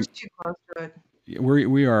another? I Because we're know too close to it.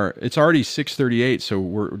 we are. It's already 6:38,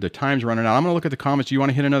 so the time's running out. I'm going to look at the comments. Do you want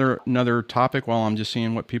to hit another topic while I'm just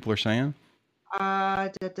seeing what people are saying?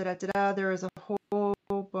 There is a whole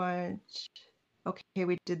bunch. Okay,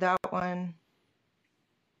 we did that one.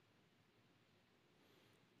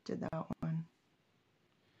 Did that one.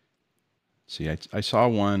 See, I saw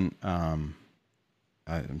one. Man,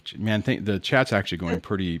 the chat's actually going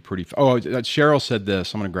pretty. Oh, Cheryl said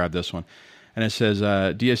this. I'm going to grab this one, and it says,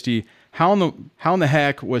 "DSD, how in the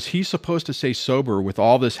heck was he supposed to stay sober with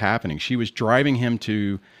all this happening? She was driving him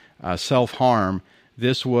to self harm.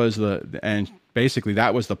 This was and basically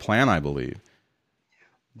that was the plan, I believe.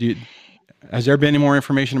 Has there been any more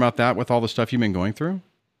information about that with all the stuff you've been going through?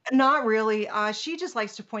 Not really. She just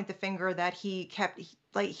likes to point the finger that he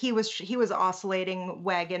was oscillating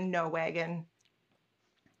wagon, no wagon.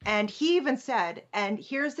 And he even said, and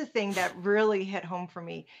here's the thing that really hit home for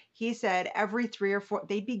me. He said every 3 or 4,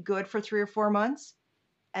 they'd be good for 3 or 4 months,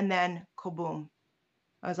 and then kaboom.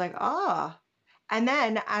 I was like, ah. And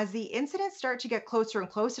then as the incidents start to get closer and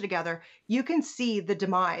closer together, you can see the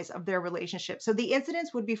demise of their relationship. So the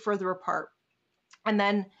incidents would be further apart. And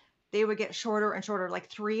then they would get shorter and shorter, like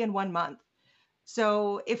 3 in 1 month.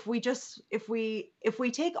 So if we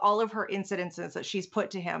take all of her incidences that she's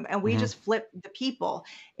put to him and we Hmm. just flip the people,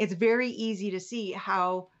 it's very easy to see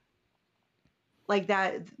how like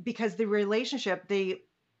that, because the relationship,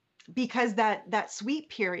 because that sweet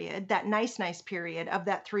period, that nice period of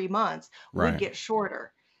that 3 months would Right. get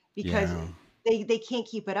shorter because Yeah. they can't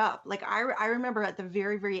keep it up. Like I remember at the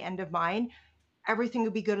very end of mine, everything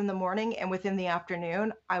would be good in the morning, and within the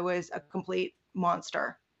afternoon, I was a complete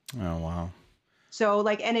monster. Oh, wow. So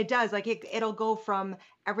like, and it does like it'll go from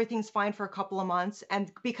everything's fine for a couple of months,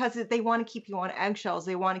 and because they want to keep you on eggshells,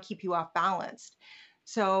 they want to keep you off balanced.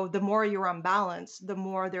 So the more you're unbalanced, the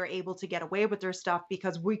more they're able to get away with their stuff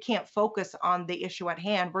because we can't focus on the issue at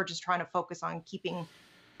hand. We're just trying to focus on keeping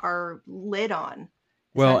our lid on,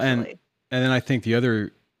 Well, and essentially. and then I think the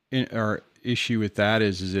other or issue with that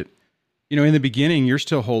is it, you know, in the beginning you're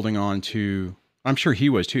still holding on to. I'm sure he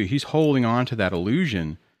was too. He's holding on to that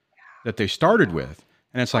illusion that they started Yeah. with,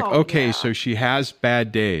 and it's like, Oh okay, yeah. so she has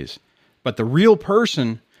bad days, but the real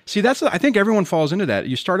person. See, that's I think everyone falls into that.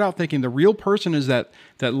 You start out thinking the real person is that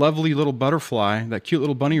lovely little butterfly, that cute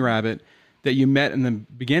little bunny rabbit that you met in the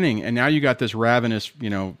beginning, and now you got this ravenous,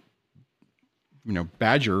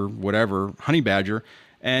 badger, whatever, honey badger.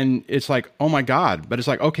 And it's like, oh my God. But it's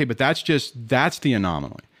like, okay, but that's the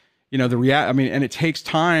anomaly. I mean, and it takes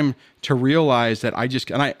time to realize that I just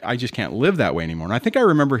can't live that way anymore. And I think I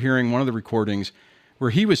remember hearing one of the recordings where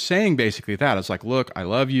he was saying basically that. It's like, look, I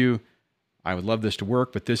love you. I would love this to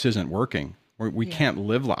work, but this isn't working. We Yeah. can't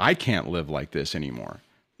live I can't live like this anymore.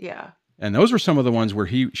 Yeah. And those were some of the ones where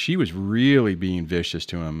she was really being vicious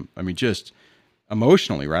to him. I mean, just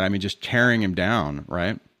emotionally, right? I mean, just tearing him down,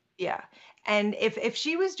 right? Yeah. And if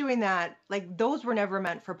she was doing that, like those were never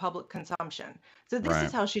meant for public consumption. So this Right.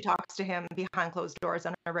 is how she talks to him behind closed doors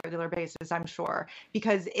on a regular basis, I'm sure.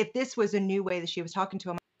 Because if this was a new way that she was talking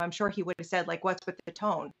to him, I'm sure he would have said, like, what's with the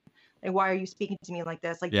tone? Like, why are you speaking to me like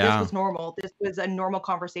this? Like this Yeah. was normal. This was a normal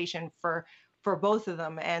conversation for both of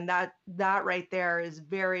them. And that right there is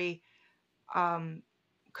very um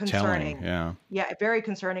Telling. concerning. Yeah. Yeah, very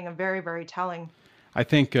concerning and very telling. I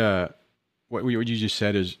think what you just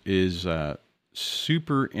said is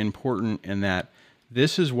super important in that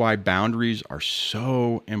this is why boundaries are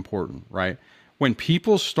so important, right? When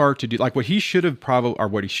people start to do like what he should have probably or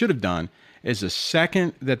what he should have done is the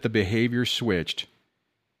second that the behavior switched,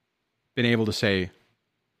 been able to say,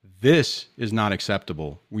 this is not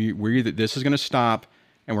acceptable. We're either this is going to stop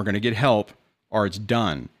and we're going to get help or it's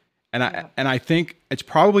done. And Yeah. I think it's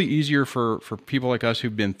probably easier for people like us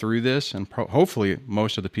who've been through this and hopefully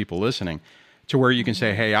most of the people listening to where you can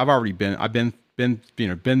say, hey, I've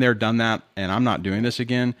been there, done that, and I'm not doing this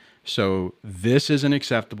again. So this isn't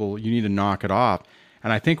acceptable. You need to knock it off.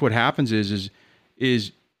 And I think what happens is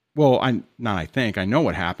well, I know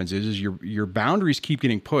what happens is your boundaries keep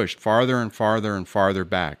getting pushed farther and farther and farther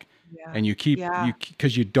back. Yeah. And Yeah.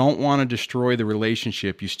 because you don't want to destroy the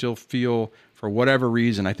relationship. You still feel for whatever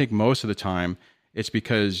reason. I think most of the time it's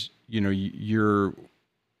because, you're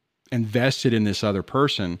invested in this other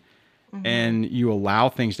person Hmm. and you allow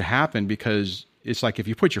things to happen because it's like if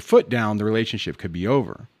you put your foot down, the relationship could be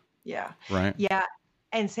over. Yeah. Right. Yeah.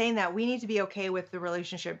 And saying that we need to be okay with the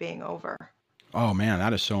relationship being over. Oh man,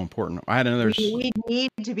 that is so important. I had another, We need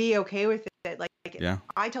to be okay with it. Like yeah.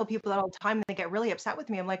 I tell people that all the time and they get really upset with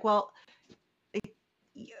me. I'm like, well,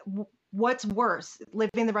 what's worse,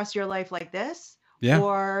 living the rest of your life like this Yeah.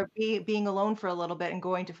 or being alone for a little bit and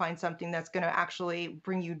going to find something that's going to actually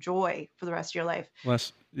bring you joy for the rest of your life?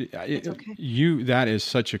 Les, It's okay. that is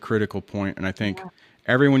such a critical point, and I think Yeah.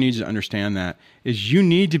 everyone needs to understand that is you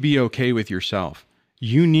need to be okay with yourself.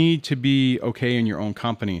 You need to be okay in your own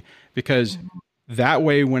company because Mhm. that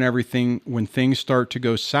way, when things start to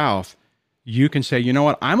go south, you can say, you know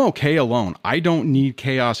what, I'm okay alone. I don't need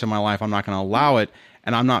chaos in my life. I'm not going to allow it,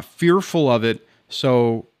 and I'm not fearful of it.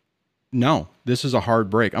 So no, this is a hard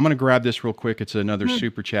break. I'm going to grab this real quick. It's another Mhm.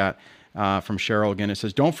 super chat from Cheryl again. It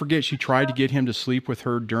says, don't forget she tried to get him to sleep with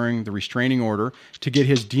her during the restraining order to get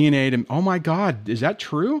his DNA to, oh my God, is that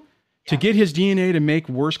true? To Yeah. get his DNA to make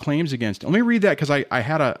worse claims against him. Let me read that because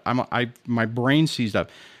my brain seized up.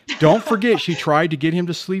 Don't forget she tried to get him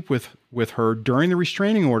to sleep with her during the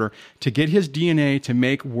restraining order to get his DNA to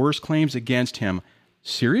make worse claims against him.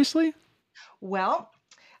 Seriously? Well,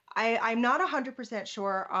 I'm not 100%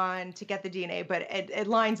 sure on to get the DNA, but it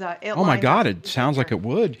lines up. It Oh my lines up God, with it his sounds like answer. it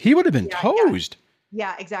would. He would have been Yeah, yeah, toast.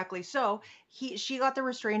 yeah, exactly. So she got the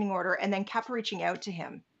restraining order and then kept reaching out to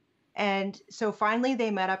him. And so finally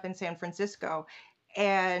they met up in San Francisco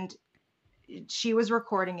and she was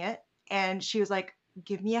recording it and she was like,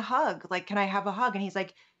 give me a hug. Like, can I have a hug? And he's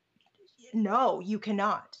like, No, you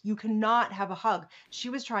cannot. You cannot have a hug. She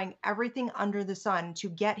was trying everything under the sun to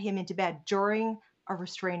get him into bed during a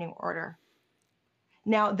restraining order.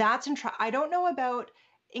 Now that's I don't know about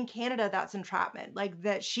in Canada, that's entrapment. Like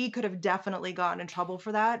that she could have definitely gotten in trouble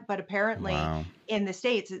for that, but apparently Wow. in the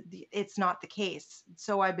States it's not the case.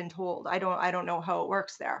 So I've been told. I don't know how it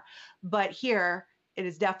works there. But here it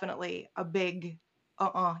is definitely a big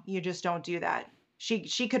you just don't do that.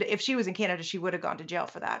 She could, if she was in Canada, she would have gone to jail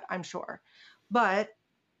for that, I'm sure. But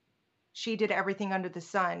she did everything under the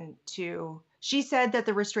sun to she said that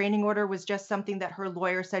the restraining order was just something that her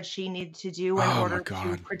lawyer said she needed to do in Oh my order to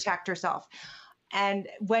God. protect herself. And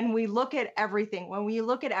when we look at everything,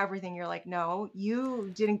 you're like, no,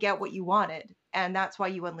 you didn't get what you wanted. And that's why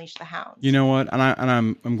you unleashed the hounds. You know what?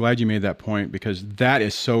 I'm glad you made that point, because that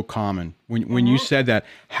is so common. When you Mhm. said that,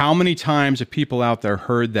 how many times have people out there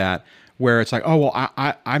heard that, where it's like, oh well,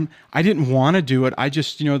 I didn't want to do it. I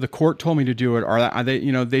just, the court told me to do it, or they,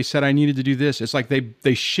 they said I needed to do this. It's like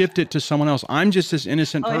they shift it to someone else. I'm just this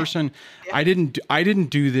innocent Oh, yeah. person. Yeah. I didn't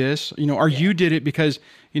do this, or you did it because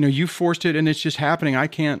you forced it and it's just happening. I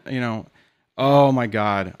can't, Oh my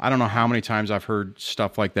God. I don't know how many times I've heard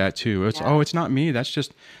stuff like that too. It's, Yeah. it's not me. That's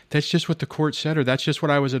just what the court said, or that's just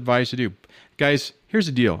what I was advised to do. Guys, here's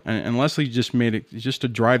the deal. And Leslie just made it, just to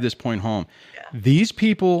drive this point home. Yeah. These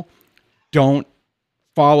people don't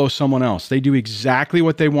follow someone else. They do exactly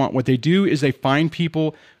what they want. What they do is they find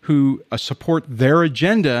people who support their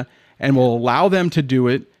agenda and will allow them to do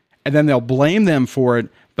it, and then they'll blame them for it,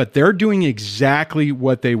 but they're doing exactly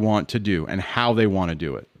what they want to do and how they want to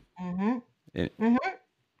do it. Mm-hmm. It- Mm-hmm.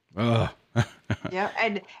 ugh. Yeah,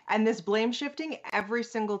 and this blame shifting every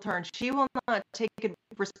single turn. She will not take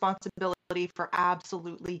responsibility for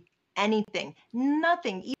absolutely anything.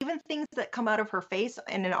 Nothing. Even things that come out of her face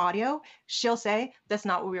in an audio, she'll say, that's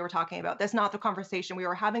not what we were talking about. That's not the conversation we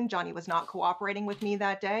were having. Johnny was not cooperating with me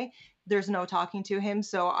that day. There's no talking to him,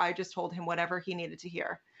 so I just told him whatever he needed to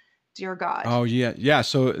hear. Dear God. Oh yeah, yeah.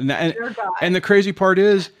 So Dear God. and the crazy part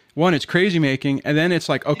is, one, it's crazy making, and then it's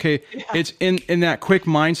like, okay, Yeah. it's in that quick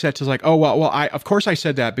mindset to like, oh well, I of course I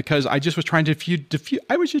said that because I just was trying to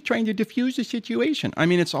I was just trying to diffuse the situation. I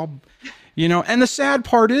mean, it's all, And the sad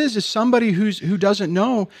part is somebody who doesn't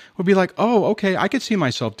know would be like, oh, okay, I could see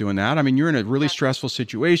myself doing that. I mean, you're in a really stressful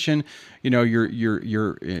situation.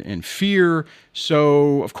 You're in fear,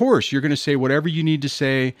 so of course you're going to say whatever you need to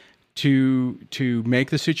say to make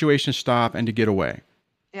the situation stop and to get away.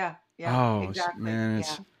 Yeah. Yeah. Oh Exactly. man,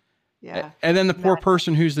 Yeah. Yeah. and then the poor Madness.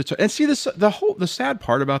 person who's and see this, the sad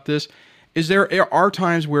part about this is there are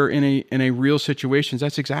times where in a real situations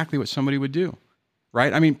that's exactly what somebody would do,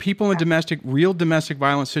 right? I mean, people in real domestic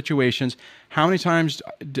violence situations, how many times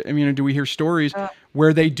do we hear stories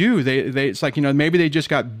where they it's like, maybe they just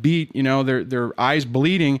got beat, their eyes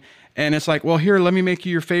bleeding. And it's like, well, here, let me make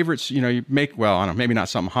you your favorites. You make, well, I don't know, maybe not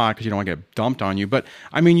something hot because you don't want to get dumped on you. But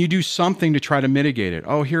I mean, you do something to try to mitigate it.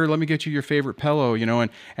 Oh, here, let me get you your favorite pillow,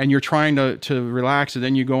 and you're trying to relax. And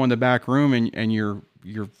then you go in the back room and you're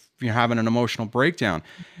having an emotional breakdown.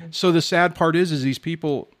 Mm-hmm. So the sad part is these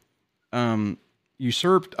people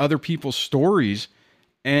usurped other people's stories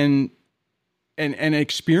and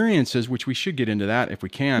experiences, which we should get into that if we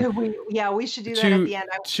can. We should do that at the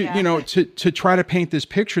end. To try to paint this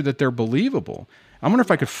picture that they're believable. I wonder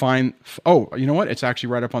if I could find. Oh, you know what? It's actually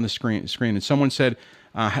right up on the screen. And someone said,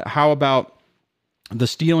 "How about the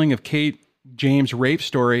stealing of Kate James' rape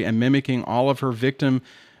story and mimicking all of her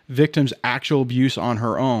victim's actual abuse on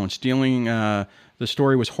her own? Stealing the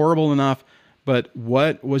story was horrible enough." But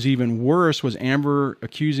what was even worse was Amber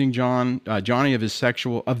accusing Johnny of this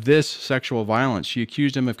sexual violence. She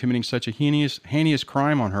accused him of committing such a heinous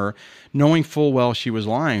crime on her, knowing full well she was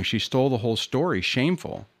lying. She stole the whole story.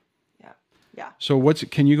 Shameful. Yeah. So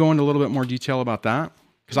can you go into a little bit more detail about that?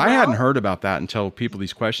 Because I hadn't heard about that until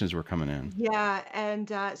these questions were coming in. Yeah,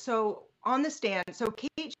 and so on the stand, so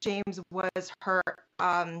Kate James was her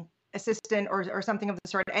assistant or something of the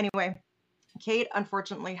sort. Anyway, Kate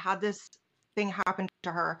unfortunately had this thing happened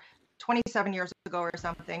to her 27 years ago or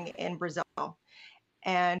something in Brazil.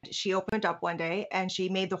 And she opened up one day and she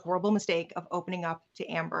made the horrible mistake of opening up to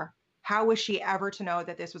Amber. How was she ever to know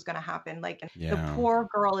that this was going to happen? Like, the poor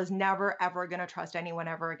girl is never, ever going to trust anyone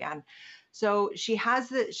ever again. So she has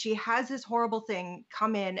this horrible thing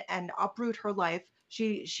come in and uproot her life.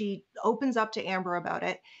 She opens up to Amber about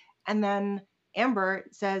it. And then Amber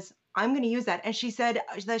says, I'm going to use that. And she said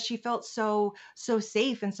that she felt so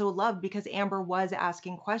safe and so loved because Amber was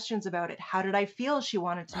asking questions about it. How did I feel? She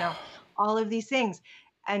wanted to know all of these things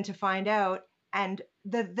and to find out. And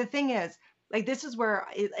the thing is, Like this is where,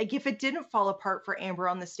 like, if it didn't fall apart for Amber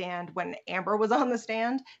on the stand, when Amber was on the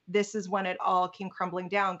stand, this is when it all came crumbling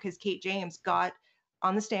down, because Kate James got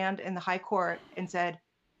on the stand in the high court and said,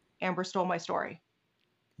 Amber stole my story.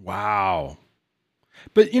 Wow.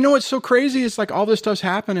 But you know what's so crazy? It's like all this stuff's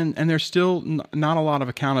happening and there's still not a lot of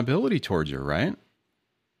accountability towards her, right?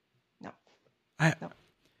 No. I, No.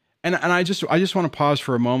 And I just want to pause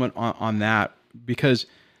for a moment on that, because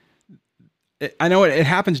I know it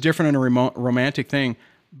happens different in a romantic thing,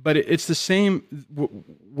 but it's the same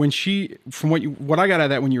when she, from what I got out of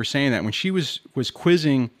that when you were saying that, when she was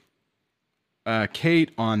quizzing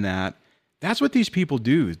Kate on that, that's what these people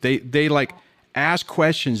do. They like ask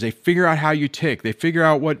questions. They figure out how you tick. They figure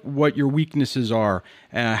out what your weaknesses are,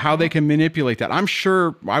 how they can manipulate that. I'm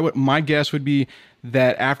sure my guess would be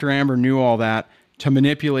that after Amber knew all that, to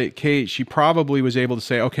manipulate Kate, she probably was able to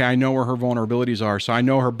say, okay, I know where her vulnerabilities are, so I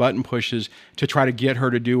know her button pushes to try to get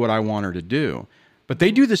her to do what I want her to do. But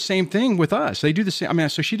they do the same thing with us. They do the same. I mean,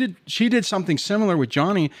 so she did something similar with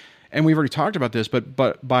Johnny, and we've already talked about this,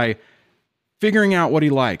 but by figuring out what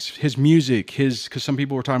he likes, his music, because some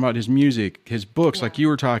people were talking about his music, his books, like you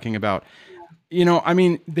were talking about. You know, I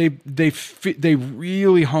mean, they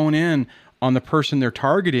really hone in on the person they're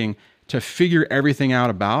targeting to figure everything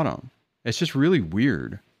out about them. It's just really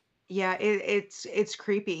weird. Yeah, it's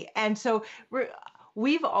creepy. And so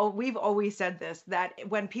we've always said this, that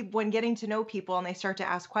when getting to know people and they start to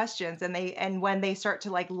ask questions, and when they start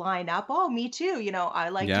to like line up, oh, me too, I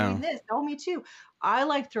like Yeah. doing this. Oh, me too. I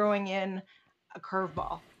like throwing in a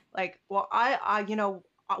curveball. Like, well, I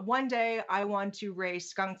one day I want to raise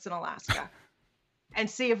skunks in Alaska and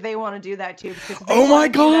see if they want to do that too, because if they Oh my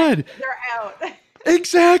want to do that, God. they're out.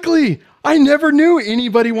 Exactly. I never knew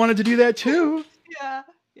anybody wanted to do that too. Yeah.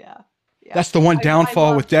 Yeah. Yeah. That's the one I downfall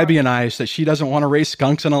love with Debbie throwing. and I, is that she doesn't want to raise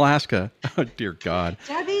skunks in Alaska. Oh, dear God.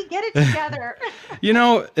 Debbie, get it together.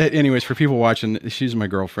 Anyways, for people watching, she's my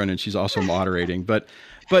girlfriend and she's also moderating, but,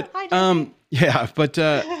 Hi, Debbie. yeah, but,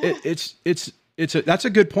 that's a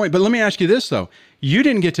good point. But let me ask you this though. You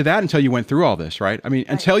didn't get to that until you went through all this, right? I mean,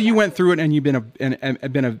 until you went through it and you've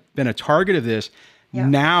been a target of this. Yeah.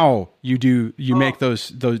 Now you make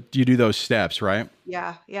those you do those steps, right?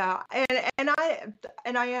 Yeah, yeah. And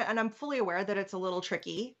I'm fully aware that it's a little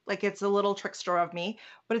tricky. Like, it's a little trickster of me,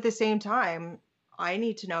 but at the same time, I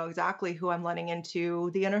need to know exactly who I'm letting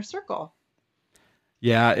into the inner circle.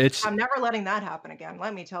 Yeah, I'm never letting that happen again,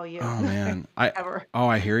 let me tell you. Oh man. Ever.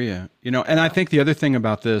 I hear you. And I think the other thing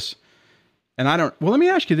about this, and let me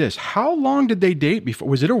ask you this. How long did they date before?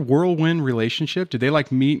 Was it a whirlwind relationship? Did they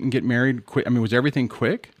like meet and get married quick? I mean, was everything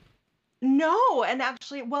quick? No, and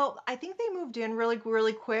actually, well, I think they moved in really,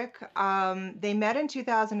 really quick. They met in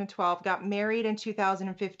 2012, got married in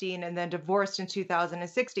 2015, and then divorced in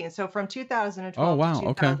 2016. So from Oh 2012 to wow.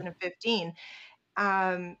 Okay. 2015,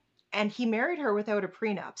 and he married her without a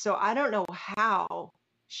prenup. So I don't know how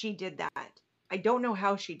she did that. I don't know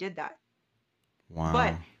how she did that. Wow.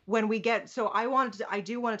 But when we get, so I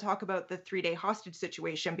do want to talk about the 3-day hostage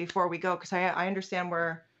situation before we go, because I understand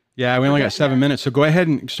where. Yeah, we only got 7 minutes, so go ahead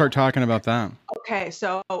and start talking about that. Okay,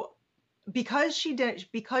 so because she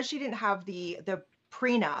didn't have the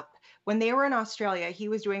prenup, when they were in Australia, he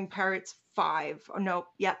was doing Pirates 5. Oh, no,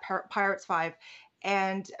 yeah, Pirates 5.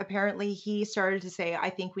 And apparently he started to say, I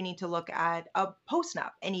think we need to look at a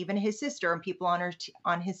postnup. And even his sister and people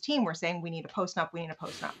on his team were saying, we need a postnup, we need a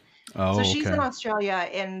postnup. Oh, So she's okay. in Australia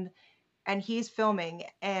and he's filming,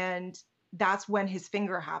 and that's when his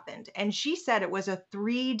finger happened. And she said it was a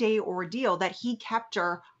 3-day ordeal, that he kept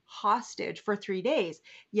her hostage for 3 days.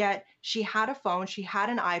 Yet she had a phone, she had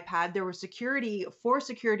an iPad, there were 4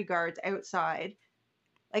 security guards outside.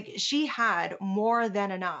 Like, she had more than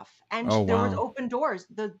enough. And Oh there was wow. open doors.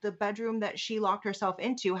 The bedroom that she locked herself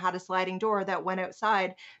into had a sliding door that went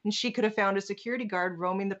outside, and she could have found a security guard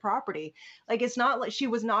roaming the property. Like, it's not like she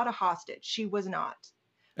was not a hostage. She was not.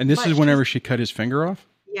 And this is But whenever she cut his finger off?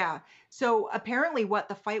 yeah. So apparently what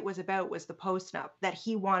the fight was about was the postnup, that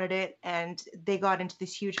he wanted it, and they got into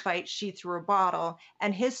this huge fight. She threw a bottle,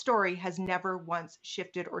 and his story has never once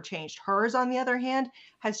shifted or changed. Hers, on the other hand,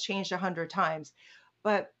 has changed 100 times.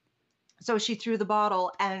 But so she threw the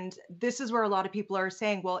bottle, and this is where a lot of people are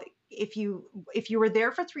saying, well, if you were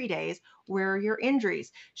there for 3 days, where are your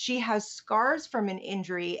injuries? She has scars from an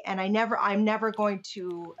injury, and I'm never going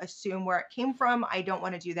to assume where it came from. I don't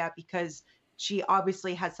want to do that, because she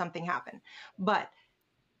obviously had something happen. But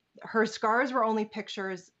her scars were only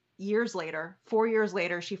pictures years later. 4 years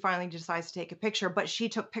later, she finally decides to take a picture, but she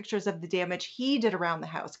took pictures of the damage he did around the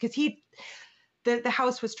house, because the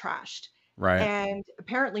house was trashed. Right. And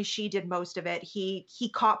apparently she did most of it. He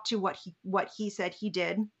copped to what he said he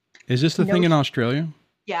did. Is this the No, thing in Australia?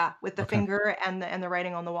 yeah, with the Okay. finger and the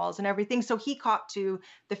writing on the walls and everything. So he copped to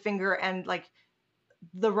the finger and like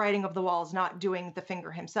the writing of the walls, not doing the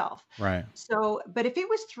finger himself. Right. So, but if it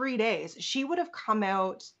was 3 days, she would have come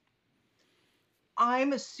out,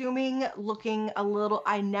 I'm assuming, looking a little.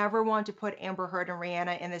 I never want to put Amber Heard and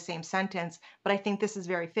Rihanna in the same sentence, but I think this is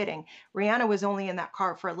very fitting. Rihanna was only in that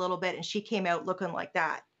car for a little bit and she came out looking like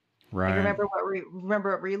that. Like Right. remember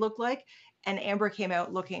what Ree looked like? And Amber came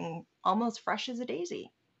out looking almost fresh as a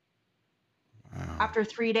daisy Wow. after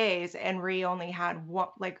 3 days, and Ree only had one,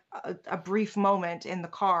 like a brief moment in the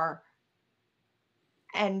car.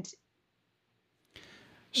 And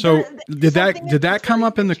So something is did that come very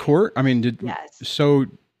up in the fishy. court? I mean, Yes. so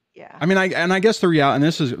Yeah. I mean, I guess the reality, and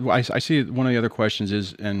this is, I see one of the other questions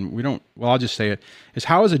is, and we don't, well, I'll just say it, is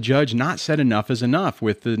how is a judge not said enough is enough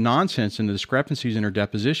with the nonsense and the discrepancies in her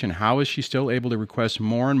deposition? How is she still able to request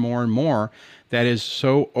more and more and more that is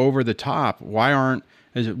so over the top? Why aren't,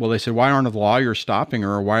 well, they said, why aren't the lawyers stopping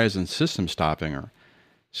her, or why isn't the system stopping her?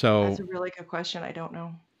 That's So a really good question. I don't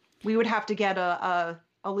know. We would have to get a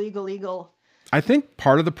legal. I think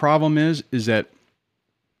part of the problem is that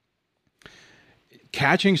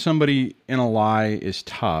catching somebody in a lie is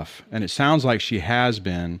tough, and it sounds like she has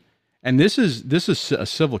been. And this is a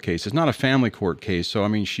civil case. It's not a family court case. So I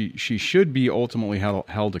mean, she should be ultimately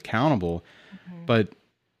held accountable. Mhm. But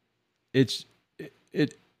it's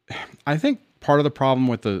it. I think part of the problem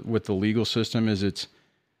with the legal system is it's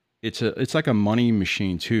like a money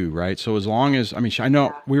machine too, right? So as long as, I mean, I know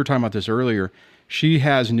Yeah. we were talking about this earlier. She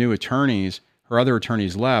has new attorneys. Her other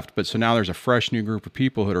attorneys left, but so now there's a fresh new group of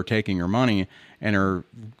people that are taking her money and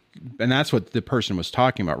that's what the person was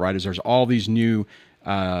talking about, right? Is there's all these new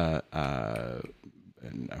what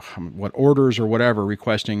orders or whatever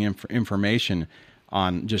requesting information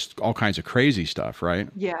on just all kinds of crazy stuff, right?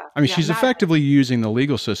 Yeah. I mean, Yeah. she's Not, effectively using the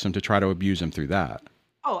legal system to try to abuse him through that.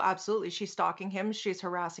 oh, absolutely. She's stalking him. She's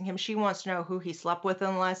harassing him. She wants to know who he slept with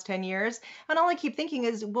in the last 10 years. And all I keep thinking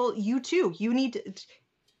is, well, you too. You need to,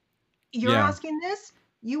 you're Yeah, asking this,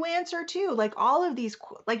 you answer too. Like all of these,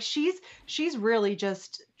 like she's really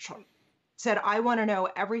just said, I want to know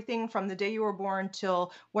everything from the day you were born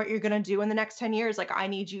till what you're going to do in the next 10 years. Like I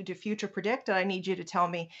need you to future predict and I need you to tell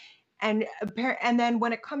me. And then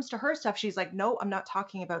when it comes to her stuff, she's like, no, I'm not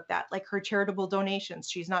talking about that. Like her charitable donations,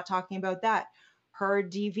 she's not talking about that. Her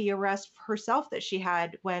DV arrest herself that she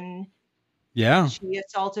had when yeah, she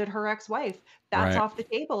assaulted her ex-wife, that's right. off the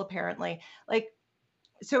table apparently. Like,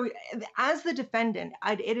 so as the defendant,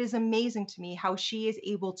 it is amazing to me how she is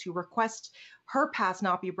able to request her past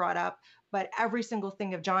not be brought up, but every single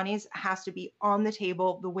thing of Johnny's has to be on the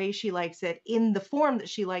table the way she likes it, in the form that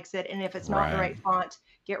she likes it. And if it's not the Right. right font,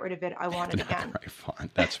 get rid of it. I want it Not the again. right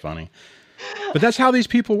font. That's funny. But that's how these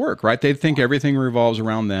people work, right? They think everything revolves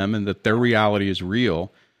around them and that their reality is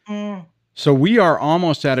real. Mm, So we are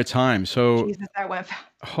almost out of time. So Jesus, that went fast.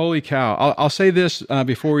 holy cow! I'll say this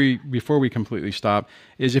before we completely stop: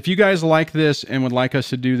 is if you guys like this and would like us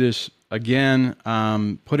to do this again,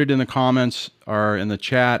 put it in the comments or in the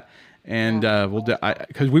chat, and we'll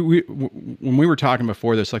because when we were talking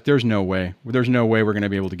before this, like there's no way we're going to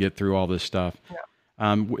be able to get through all this stuff.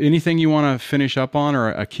 Anything you want to finish up on, or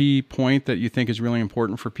a key point that you think is really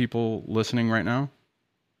important for people listening right now?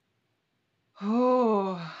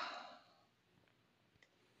 Oh,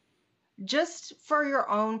 just for your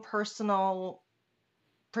own personal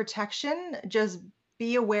protection, just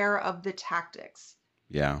be aware of the tactics.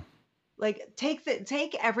 Yeah. Like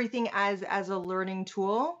take everything as a learning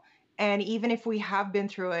tool, and even if we have been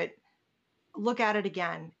through it, look at it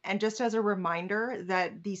again, and just as a reminder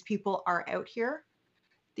that these people are out here.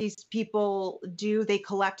 These people they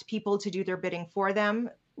collect people to do their bidding for them.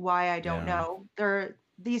 Why, I don't Yeah. know.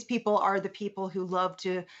 These people are the people who love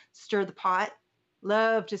to stir the pot,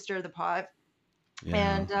 love to stir the pot. Yeah.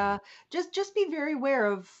 And just be very aware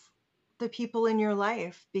of the people in your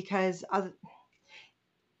life, because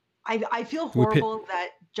I feel We pick, horrible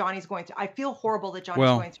that Johnny's going through. I feel horrible that Johnny's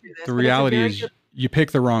well, going through this. the But it's a reality very is good. you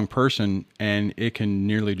pick the wrong person and it can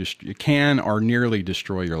nearly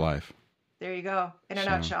destroy your life. There you go. In a So.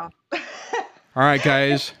 nutshell. All right,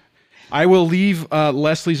 guys. I will leave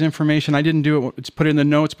Leslie's information. I didn't do it. It's put it in the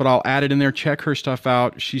notes, but I'll add it in there. Check her stuff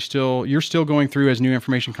out. You're still going through as new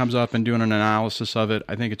information comes up and doing an analysis of it.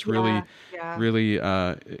 I think it's really, Yeah. really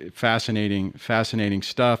fascinating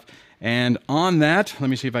stuff. And on that, let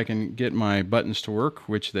me see if I can get my buttons to work,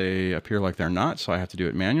 which they appear like they're not, so I have to do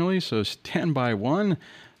it manually. So stand by one.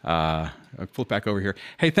 I'll flip back over here.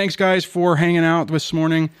 Hey, thanks guys for hanging out this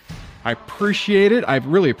morning. I appreciate it. I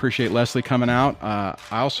really appreciate Leslie coming out. I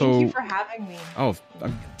also Thank you for having me. Oh,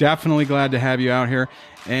 I'm definitely glad to have you out here.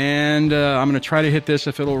 And I'm going to try to hit this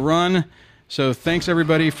if it'll run. So thanks,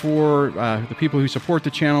 everybody, for the people who support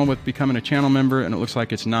the channel with becoming a channel member. And it looks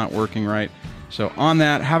like it's not working right. So on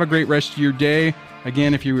that, have a great rest of your day.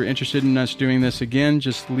 Again, if you were interested in us doing this again,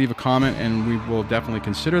 just leave a comment and we will definitely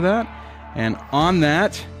consider that. And on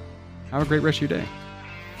that, have a great rest of your day.